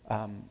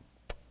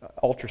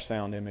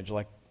ultrasound image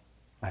like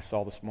I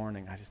saw this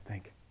morning, I just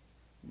think,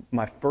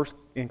 my first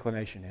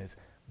inclination is,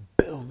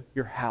 build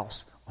your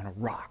house on a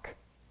rock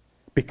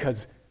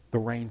because the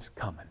rain's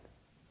coming.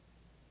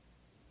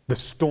 The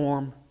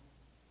storm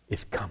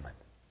is coming.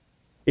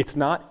 It's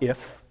not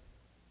if,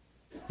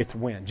 it's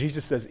when.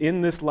 Jesus says,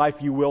 in this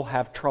life you will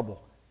have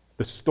trouble.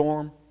 The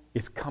storm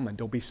is coming.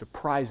 Don't be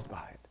surprised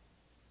by it.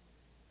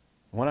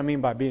 And what I mean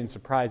by being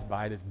surprised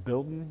by it is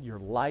building your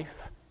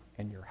life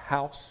and your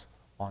house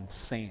on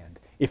sand.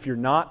 If you're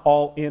not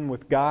all in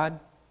with God,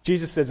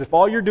 Jesus says, if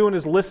all you're doing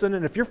is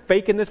listening, if you're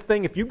faking this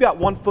thing, if you've got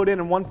 1 foot in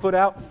and 1 foot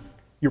out,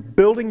 you're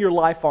building your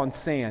life on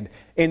sand.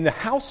 And the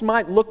house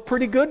might look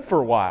pretty good for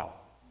a while.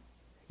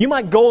 You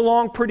might go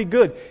along pretty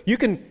good. You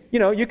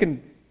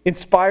can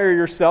inspire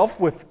yourself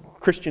with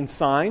Christian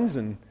signs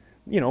and,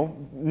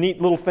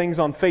 neat little things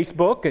on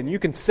Facebook, and you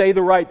can say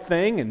the right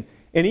thing and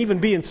even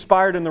be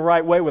inspired in the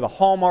right way with a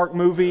Hallmark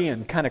movie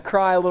and kind of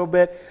cry a little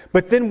bit.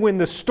 But then when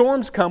the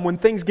storms come, when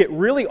things get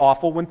really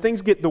awful, when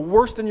things get the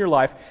worst in your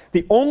life,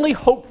 the only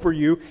hope for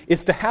you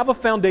is to have a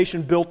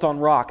foundation built on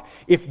rock.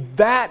 If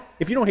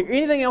you don't hear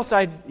anything else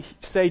I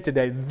say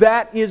today,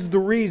 that is the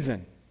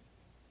reason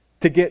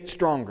to get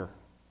stronger.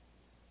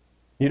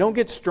 You don't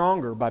get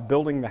stronger by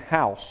building the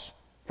house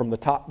from the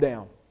top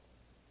down.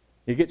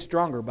 You get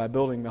stronger by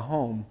building the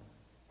home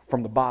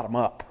from the bottom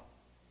up,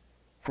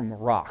 from a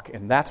rock.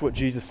 And that's what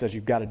Jesus says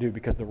you've got to do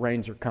because the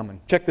rains are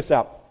coming. Check this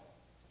out.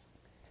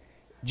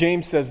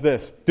 James says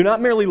this, do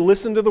not merely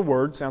listen to the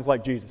word, sounds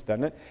like Jesus,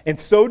 doesn't it? And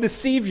so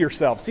deceive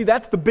yourself. See,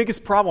 that's the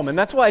biggest problem. And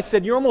that's why I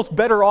said you're almost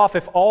better off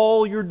if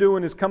all you're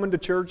doing is coming to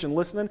church and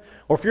listening,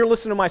 or if you're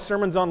listening to my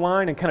sermons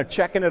online and kind of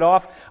checking it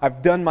off,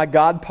 I've done my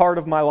God part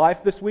of my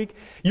life this week,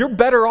 you're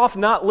better off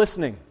not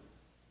listening.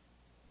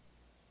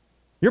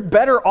 You're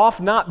better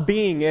off not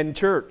being in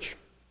church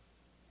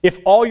if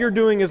all you're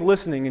doing is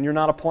listening and you're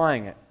not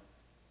applying it.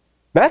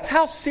 That's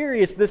how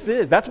serious this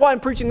is. That's why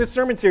I'm preaching this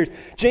sermon series.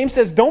 James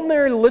says, don't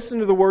merely listen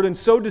to the word and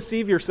so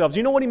deceive yourselves.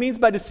 You know what he means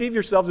by deceive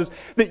yourselves is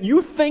that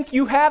you think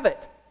you have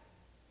it.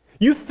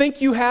 You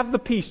think you have the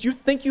peace. You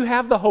think you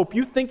have the hope.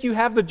 You think you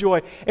have the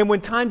joy. And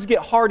when times get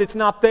hard, it's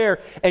not there.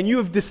 And you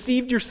have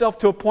deceived yourself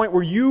to a point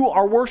where you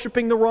are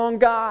worshiping the wrong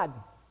God.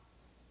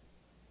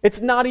 It's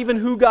not even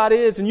who God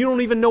is, and you don't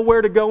even know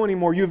where to go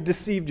anymore. You have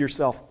deceived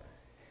yourself.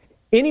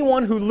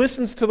 Anyone who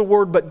listens to the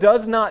word but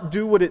does not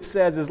do what it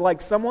says is like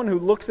someone who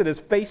looks at his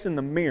face in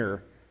the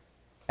mirror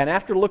and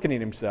after looking at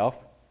himself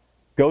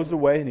goes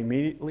away and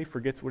immediately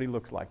forgets what he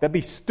looks like. That'd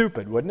be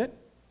stupid, wouldn't it?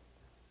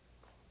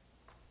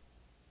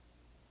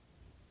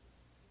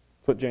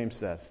 That's what James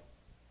says.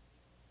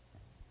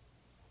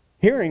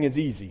 Hearing is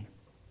easy.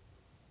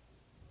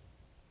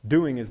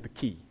 Doing is the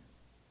key.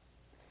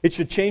 It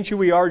should change who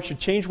we are. It should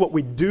change what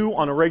we do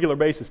on a regular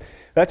basis.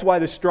 That's why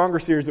this Stronger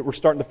series that we're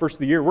starting the first of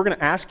the year, we're going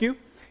to ask you,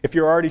 if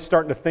you're already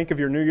starting to think of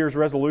your New Year's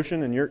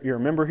resolution and you're a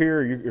member here,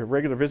 or you're a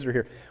regular visitor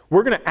here,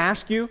 we're going to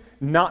ask you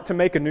not to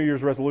make a New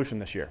Year's resolution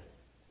this year.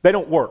 They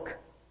don't work.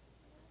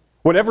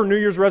 Whatever New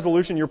Year's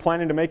resolution you're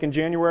planning to make in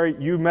January,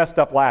 you messed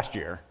up last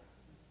year.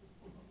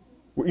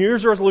 New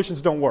Year's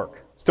resolutions don't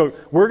work. So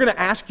we're going to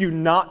ask you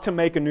not to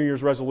make a New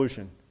Year's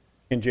resolution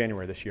in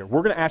January this year.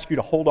 We're going to ask you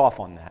to hold off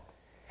on that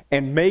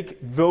and make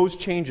those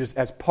changes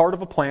as part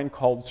of a plan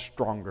called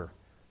Stronger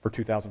for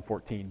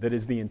 2014. That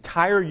is the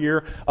entire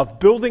year of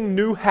building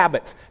new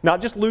habits, not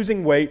just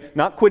losing weight,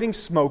 not quitting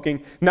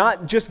smoking,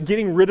 not just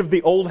getting rid of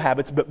the old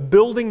habits, but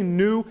building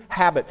new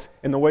habits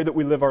in the way that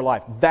we live our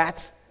life.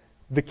 That's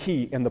the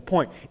key and the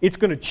point. It's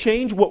going to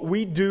change what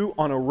we do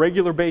on a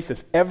regular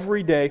basis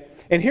every day.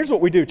 And here's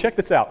what we do. Check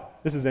this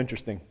out. This is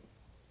interesting.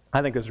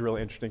 I think this is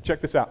really interesting.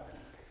 Check this out.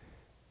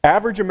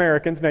 Average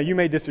Americans, now you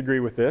may disagree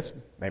with this.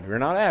 Maybe you're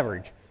not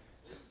average.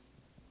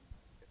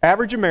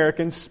 Average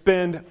Americans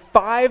spend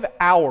 5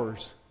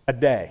 hours a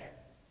day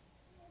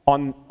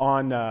on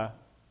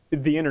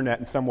the internet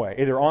in some way,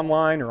 either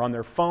online or on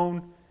their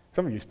phone.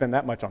 Some of you spend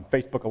that much on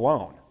Facebook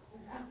alone.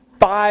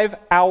 5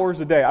 hours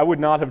a day. I would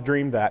not have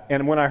dreamed that.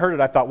 And when I heard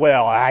it, I thought,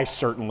 well, I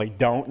certainly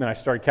don't. And then I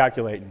started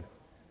calculating.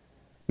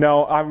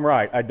 No, I'm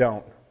right. I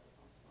don't.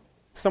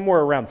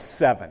 Somewhere around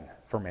 7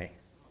 for me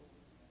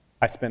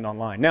I spend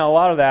online. Now, a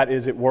lot of that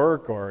is at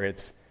work or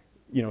it's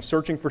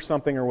searching for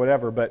something or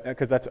whatever, but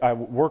because I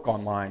work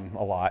online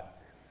a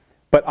lot.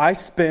 But I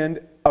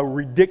spend a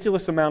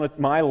ridiculous amount of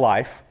my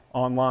life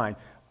online.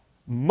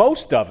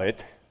 Most of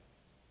it,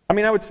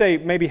 I would say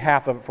maybe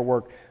half of it for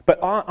work, but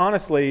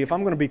honestly, if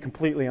I'm going to be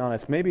completely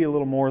honest, maybe a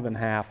little more than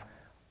half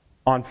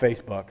on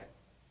Facebook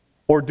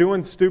or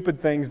doing stupid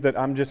things that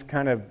I'm just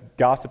kind of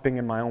gossiping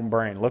in my own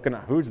brain, looking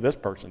at who's this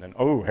person and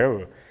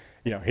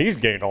he's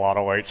gained a lot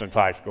of weight since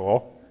high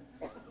school.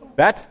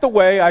 That's the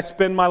way I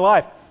spend my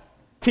life.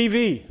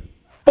 TV,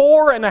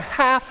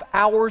 4.5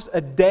 hours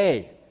a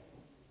day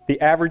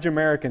the average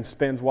American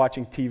spends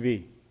watching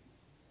TV.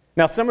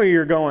 Now, some of you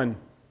are going,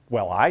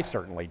 well, I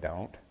certainly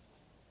don't.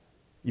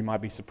 You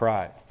might be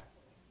surprised.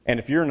 And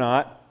if you're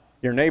not,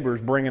 your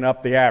neighbor's bringing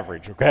up the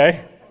average,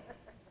 okay?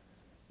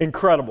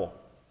 Incredible.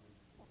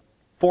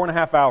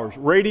 4.5 hours.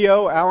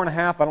 Radio, hour and a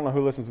half. I don't know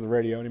who listens to the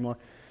radio anymore.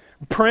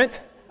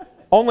 Print,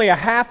 only a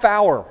half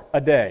hour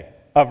a day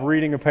of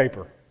reading a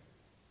paper.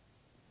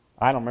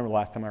 I don't remember the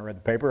last time I read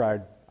the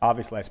paper.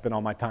 Obviously, I spent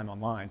all my time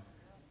online.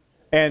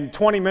 And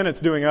 20 minutes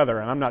doing other,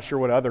 and I'm not sure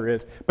what other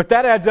is. But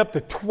that adds up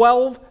to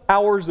 12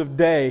 hours a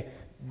day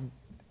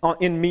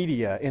in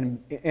media.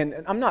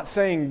 And I'm not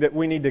saying that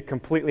we need to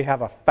completely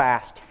have a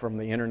fast from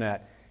the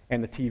internet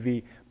and the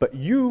TV, but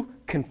you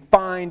can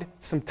find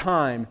some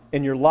time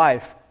in your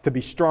life to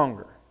be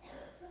stronger.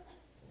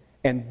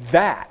 And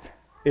that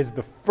is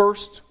the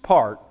first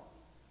part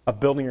of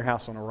building your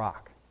house on a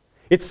rock.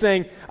 It's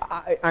saying,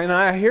 and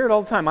I hear it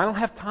all the time, I don't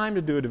have time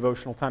to do a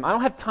devotional time. I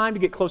don't have time to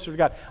get closer to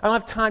God. I don't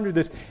have time to do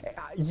this.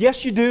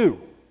 Yes, you do.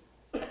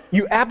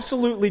 You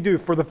absolutely do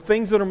for the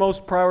things that are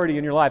most priority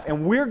in your life.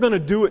 And we're going to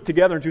do it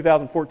together in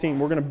 2014.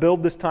 We're going to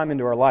build this time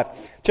into our life.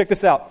 Check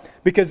this out.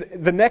 Because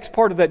the next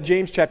part of that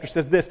James chapter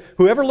says this,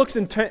 whoever looks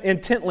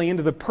intently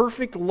into the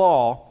perfect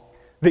law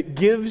that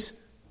gives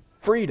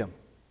freedom.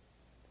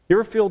 You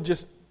ever feel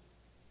just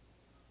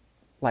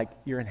like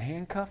you're in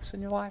handcuffs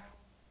in your life?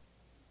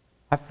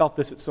 I've felt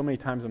this at so many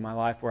times in my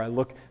life where I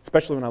look,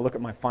 especially when I look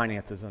at my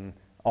finances and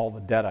all the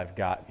debt I've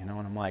got, and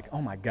I'm like,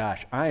 oh my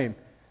gosh, I'm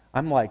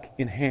like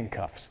in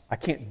handcuffs. I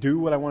can't do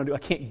what I want to do. I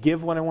can't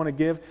give what I want to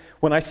give.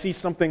 When I see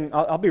something,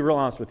 I'll be real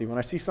honest with you. When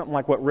I see something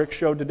like what Rick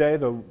showed today,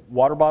 the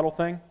water bottle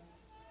thing,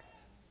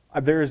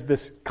 there is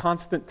this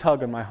constant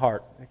tug in my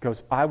heart. It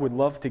goes, I would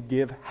love to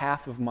give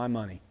half of my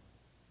money.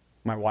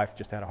 My wife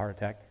just had a heart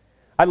attack.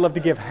 I'd love to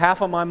give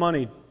half of my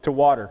money to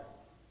water.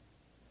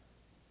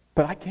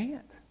 But I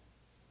can't.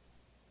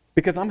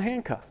 Because I'm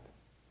handcuffed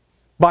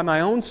by my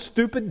own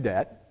stupid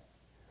debt,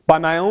 by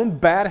my own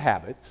bad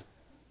habits.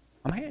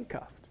 I'm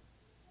handcuffed.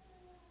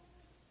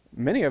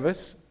 Many of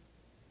us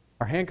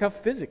are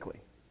handcuffed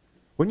physically.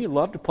 Wouldn't you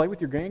love to play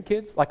with your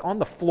grandkids, like on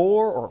the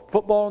floor or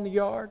football in the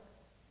yard?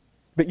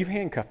 But you've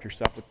handcuffed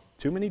yourself with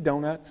too many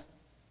donuts,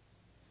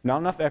 not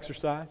enough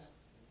exercise.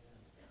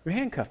 You've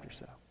handcuffed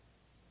yourself.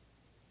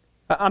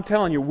 I'm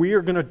telling you, we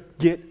are going to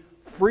get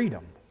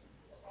freedom.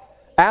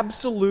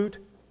 Absolute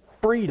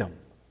freedom.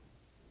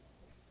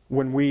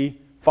 When we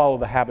follow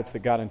the habits that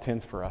God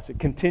intends for us. It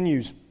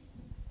continues,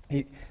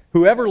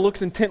 whoever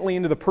looks intently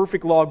into the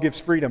perfect law gives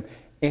freedom,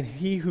 and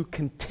he who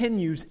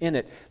continues in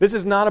it. This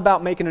is not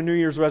about making a New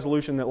Year's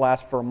resolution that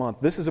lasts for a month.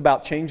 This is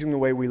about changing the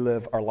way we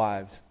live our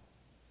lives.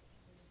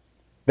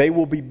 They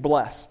will be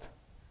blessed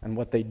in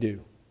what they do.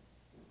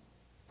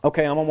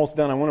 Okay, I'm almost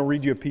done. I want to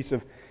read you a piece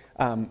of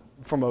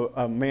from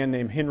a man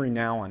named Henry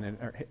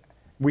Nouwen.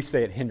 We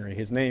say it Henry.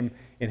 His name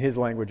in his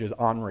language is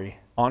Henri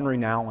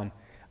Nouwen.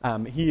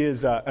 He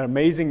is an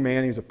amazing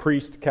man. He's a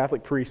priest,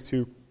 Catholic priest,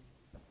 who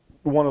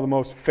one of the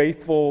most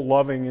faithful,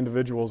 loving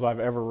individuals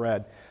I've ever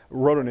read.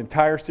 wrote an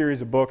entire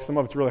series of books. Some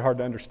of it's really hard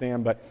to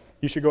understand, but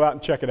you should go out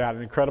and check it out.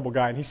 An incredible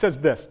guy. And he says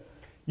this,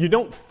 you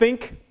don't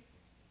think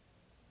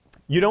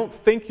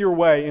your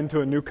way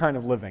into a new kind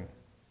of living.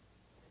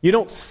 You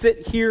don't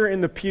sit here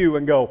in the pew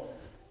and go,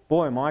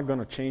 boy, am I going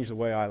to change the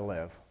way I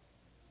live.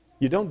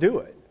 You don't do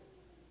it.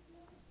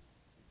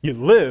 You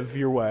live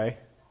your way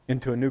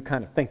into a new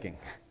kind of thinking.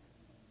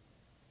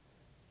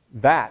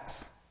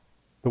 That's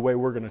the way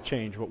we're going to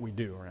change what we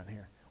do around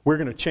here. We're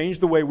going to change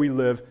the way we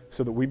live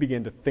so that we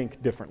begin to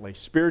think differently,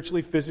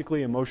 spiritually,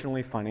 physically,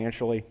 emotionally,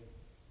 financially,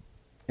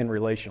 and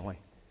relationally.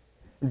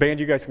 Band,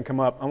 you guys can come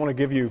up. I want to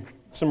give you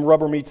some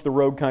rubber meets the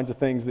road kinds of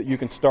things that you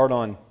can start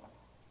on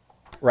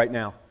right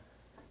now.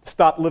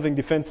 Stop living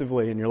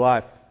defensively in your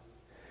life.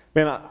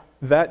 Man,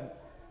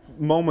 that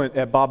moment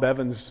at Bob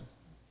Evans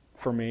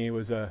for me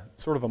was a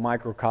sort of a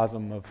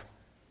microcosm of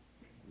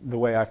the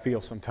way I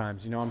feel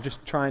sometimes. You know, I'm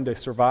just trying to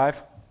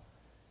survive.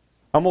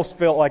 I almost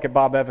felt like at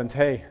Bob Evans,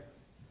 hey,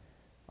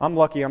 I'm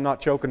lucky I'm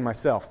not choking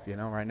myself, you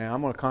know, right now.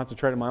 I'm going to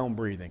concentrate on my own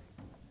breathing.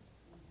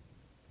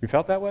 You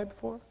felt that way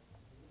before?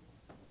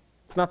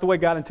 It's not the way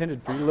God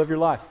intended for you to live your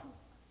life.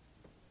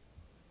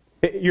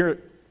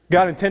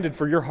 God intended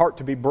for your heart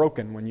to be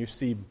broken when you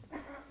see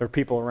there are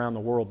people around the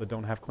world that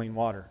don't have clean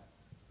water.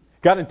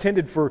 God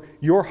intended for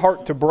your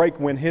heart to break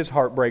when His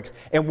heart breaks.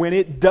 And when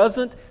it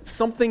doesn't,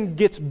 something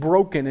gets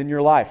broken in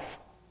your life.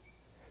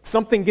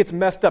 Something gets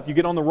messed up. You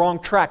get on the wrong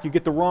track. You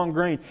get the wrong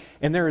grain.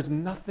 And there is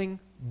nothing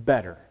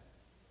better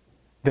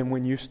than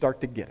when you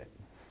start to get it.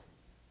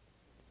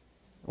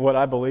 What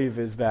I believe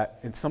is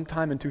that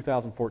sometime in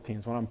 2014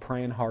 is what I'm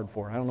praying hard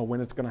for. I don't know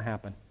when it's going to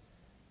happen.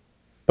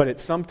 But at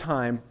some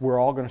time, we're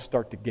all going to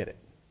start to get it.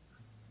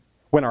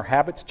 When our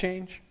habits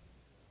change,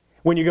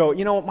 when you go,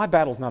 you know what, my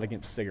battle's not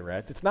against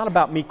cigarettes. It's not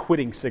about me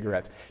quitting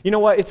cigarettes. You know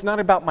what, it's not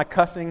about my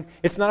cussing.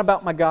 It's not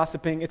about my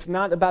gossiping. It's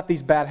not about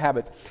these bad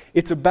habits.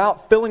 It's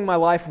about filling my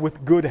life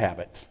with good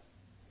habits.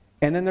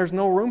 And then there's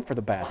no room for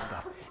the bad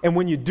stuff. And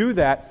when you do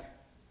that,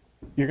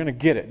 you're going to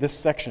get it. This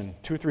section,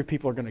 2 or 3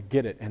 people are going to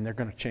get it, and they're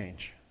going to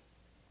change.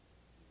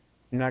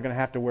 You're not going to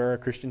have to wear a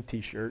Christian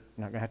t-shirt.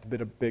 You're not going to have to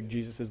put a big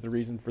Jesus is the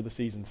reason for the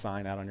season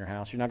sign out on your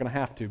house. You're not going to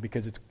have to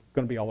because it's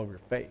going to be all over your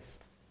face.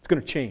 It's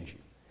going to change you.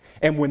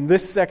 And when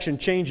this section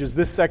changes,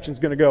 this section's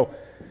going to go,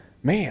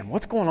 man,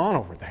 what's going on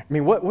over there? I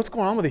mean, what's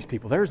going on with these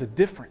people? There's a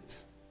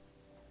difference.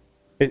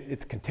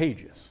 It's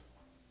contagious.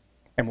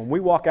 And when we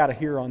walk out of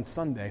here on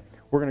Sunday,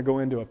 we're going to go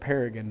into a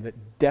Paragon that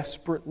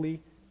desperately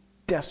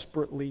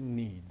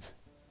needs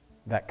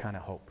that kind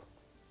of hope.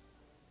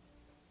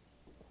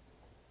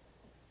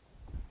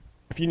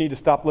 If you need to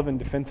stop living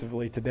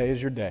defensively, today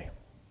is your day.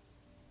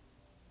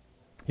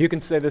 You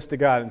can say this to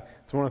God, and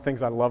it's one of the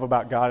things I love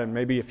about God, and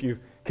maybe if you're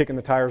kicking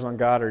the tires on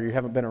God or you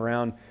haven't been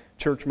around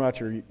church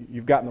much or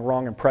you've gotten the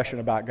wrong impression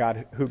about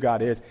God, who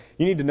God is,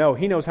 you need to know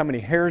He knows how many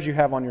hairs you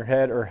have on your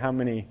head or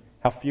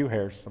how few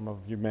hairs some of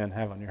you men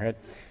have on your head.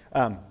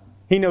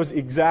 He knows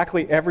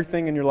exactly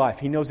everything in your life.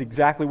 He knows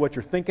exactly what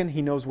you're thinking.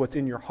 He knows what's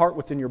in your heart,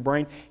 what's in your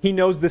brain. He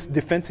knows this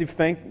defensive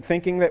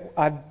thinking that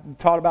I've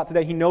taught about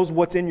today. He knows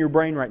what's in your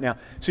brain right now.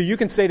 So you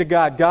can say to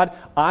God, God,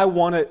 I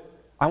want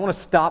to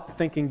stop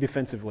thinking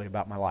defensively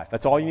about my life.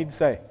 That's all you need to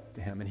say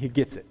to Him, and He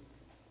gets it.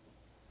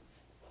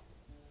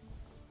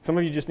 Some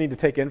of you just need to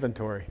take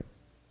inventory.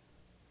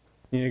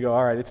 You need to go,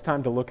 all right, it's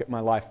time to look at my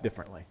life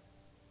differently.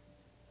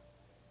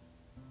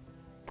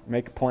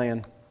 Make a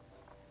plan.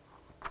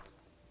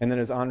 And then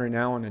as Henri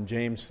Nouwen and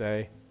James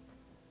say,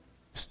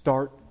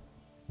 start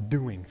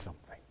doing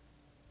something.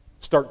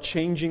 Start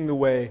changing the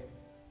way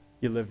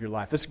you live your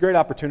life. This is a great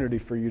opportunity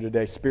for you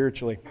today,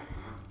 spiritually,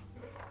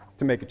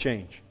 to make a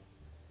change.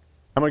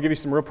 I'm going to give you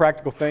some real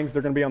practical things.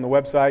 They're going to be on the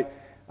website.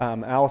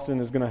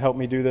 Allison is going to help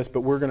me do this, but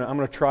I'm going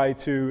to try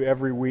to,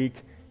 every week,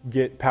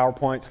 get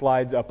PowerPoint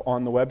slides up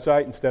on the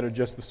website instead of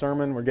just the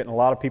sermon. We're getting a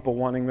lot of people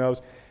wanting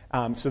those.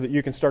 So that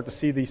you can start to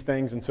see these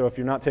things. And so if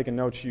you're not taking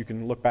notes, you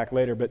can look back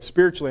later. But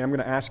spiritually, I'm going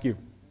to ask you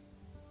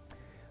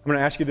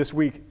this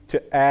week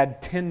to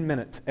add 10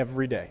 minutes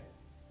every day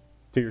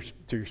to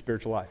your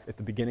spiritual life at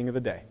the beginning of the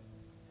day.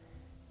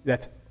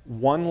 That's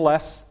one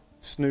less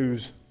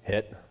snooze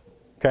hit,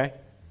 okay?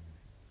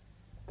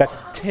 That's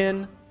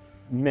 10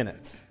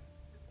 minutes.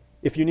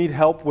 If you need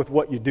help with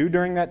what you do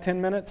during that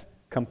 10 minutes,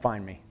 come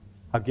find me.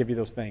 I'll give you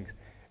those things.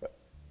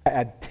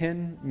 Add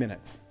 10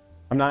 minutes.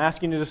 I'm not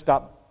asking you to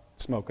stop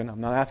smoking. I'm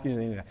not asking you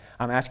to do that.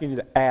 I'm asking you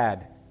to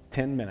add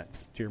 10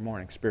 minutes to your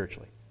morning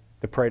spiritually,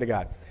 to pray to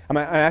God. I'm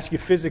going to ask you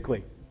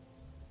physically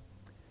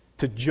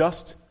to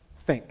just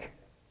think.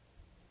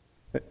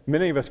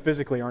 Many of us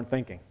physically aren't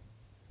thinking.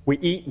 We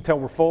eat until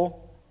we're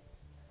full,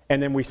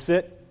 and then we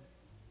sit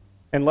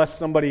unless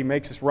somebody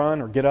makes us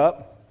run or get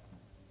up.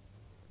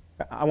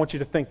 I want you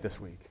to think this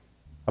week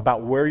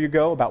about where you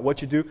go, about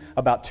what you do,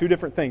 about 2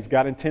 different things.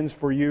 God intends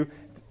for you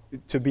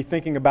to be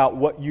thinking about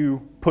what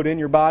you put in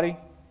your body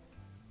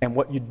and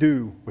what you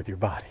do with your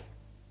body.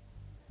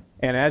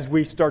 And as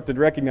we start to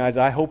recognize,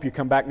 I hope you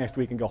come back next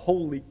week and go,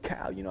 holy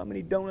cow, you know how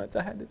many donuts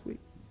I had this week?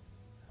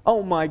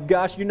 Oh my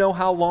gosh, you know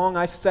how long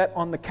I sat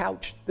on the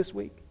couch this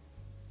week?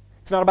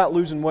 It's not about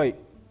losing weight.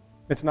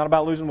 It's not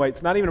about losing weight.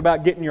 It's not even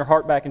about getting your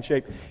heart back in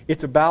shape.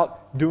 It's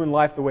about doing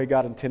life the way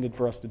God intended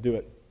for us to do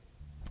it.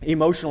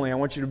 Emotionally, I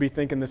want you to be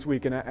thinking this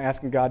week and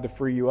asking God to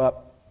free you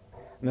up.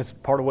 And this is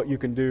part of what you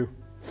can do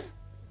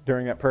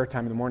during that prayer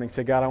time in the morning.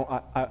 Say,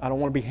 God, I don't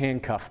want to be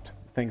handcuffed to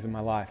things in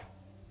my life.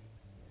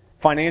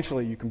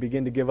 Financially, you can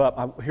begin to give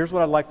up. Here's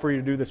what I'd like for you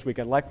to do this week.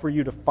 I'd like for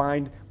you to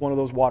find one of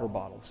those water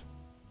bottles.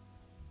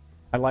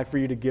 I'd like for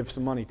you to give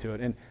some money to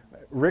it. And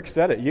Rick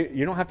said it.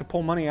 You don't have to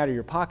pull money out of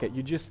your pocket.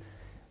 You just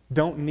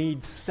don't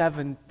need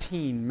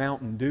 17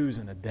 Mountain Dews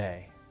in a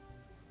day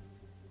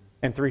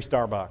and 3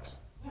 Starbucks.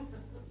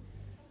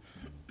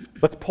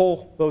 Let's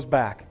pull those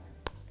back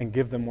and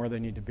give them where they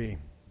need to be.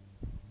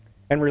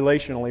 And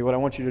relationally, what I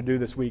want you to do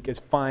this week is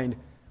find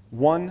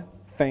one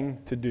thing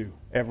to do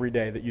every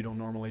day that you don't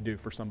normally do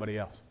for somebody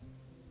else.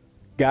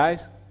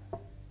 Guys,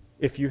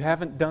 if you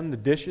haven't done the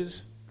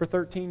dishes for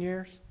 13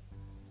 years,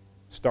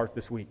 start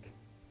this week.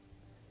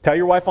 Tell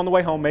your wife on the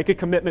way home, make a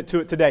commitment to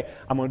it today.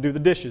 I'm going to do the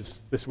dishes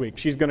this week.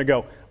 She's going to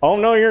go, oh,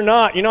 no, you're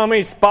not. You know how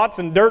many spots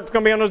and dirt's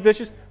going to be on those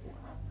dishes?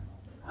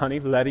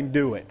 Honey, let him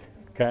do it,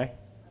 okay?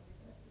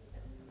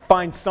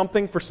 Find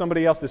something for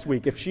somebody else this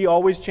week. If she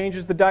always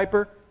changes the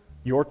diaper,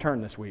 your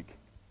turn this week.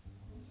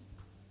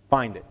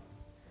 Find it.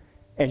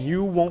 And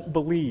you won't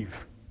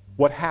believe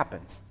what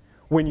happens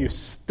when you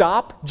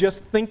stop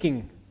just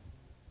thinking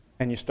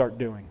and you start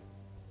doing.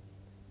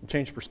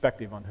 Change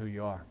perspective on who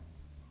you are.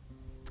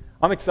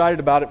 I'm excited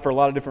about it for a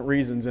lot of different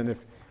reasons, and if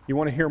you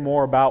want to hear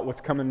more about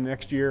what's coming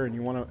next year and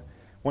you want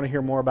to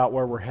hear more about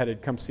where we're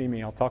headed, come see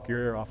me. I'll talk your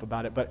ear off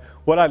about it. But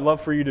what I'd love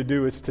for you to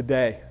do is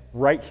today,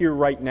 right here,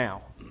 right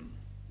now,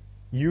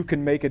 you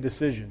can make a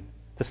decision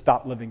to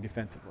stop living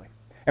defensively.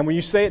 And when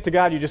you say it to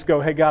God, you just go,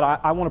 hey,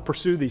 God, I want to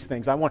pursue these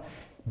things. I want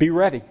be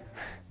ready,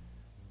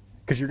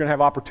 because you're going to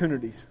have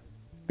opportunities.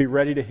 Be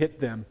ready to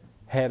hit them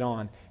head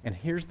on. And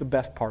here's the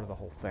best part of the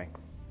whole thing.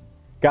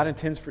 God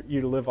intends for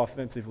you to live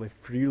offensively,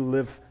 for you to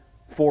live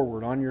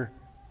forward on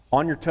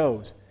your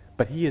toes,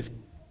 but He has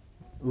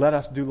let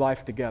us do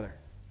life together.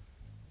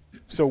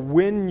 So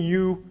when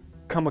you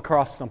come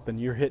across something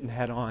you're hitting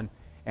head on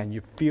and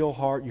you feel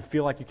hard, you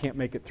feel like you can't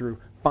make it through,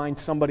 find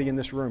somebody in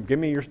this room. Give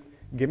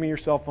me your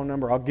cell phone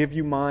number. I'll give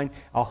you mine.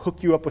 I'll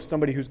hook you up with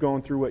somebody who's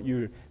going through what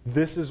you do.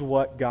 This is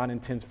what God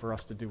intends for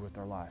us to do with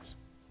our lives.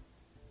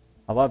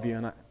 I love you,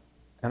 and I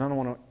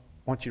don't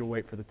want you to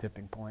wait for the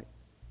tipping point.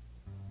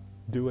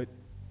 Do it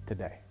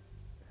today.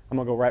 I'm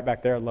going to go right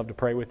back there. I'd love to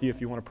pray with you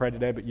if you want to pray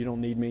today, but you don't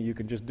need me. You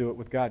can just do it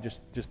with God,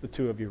 just the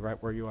two of you right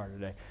where you are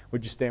today.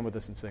 Would you stand with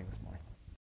us and sing this morning?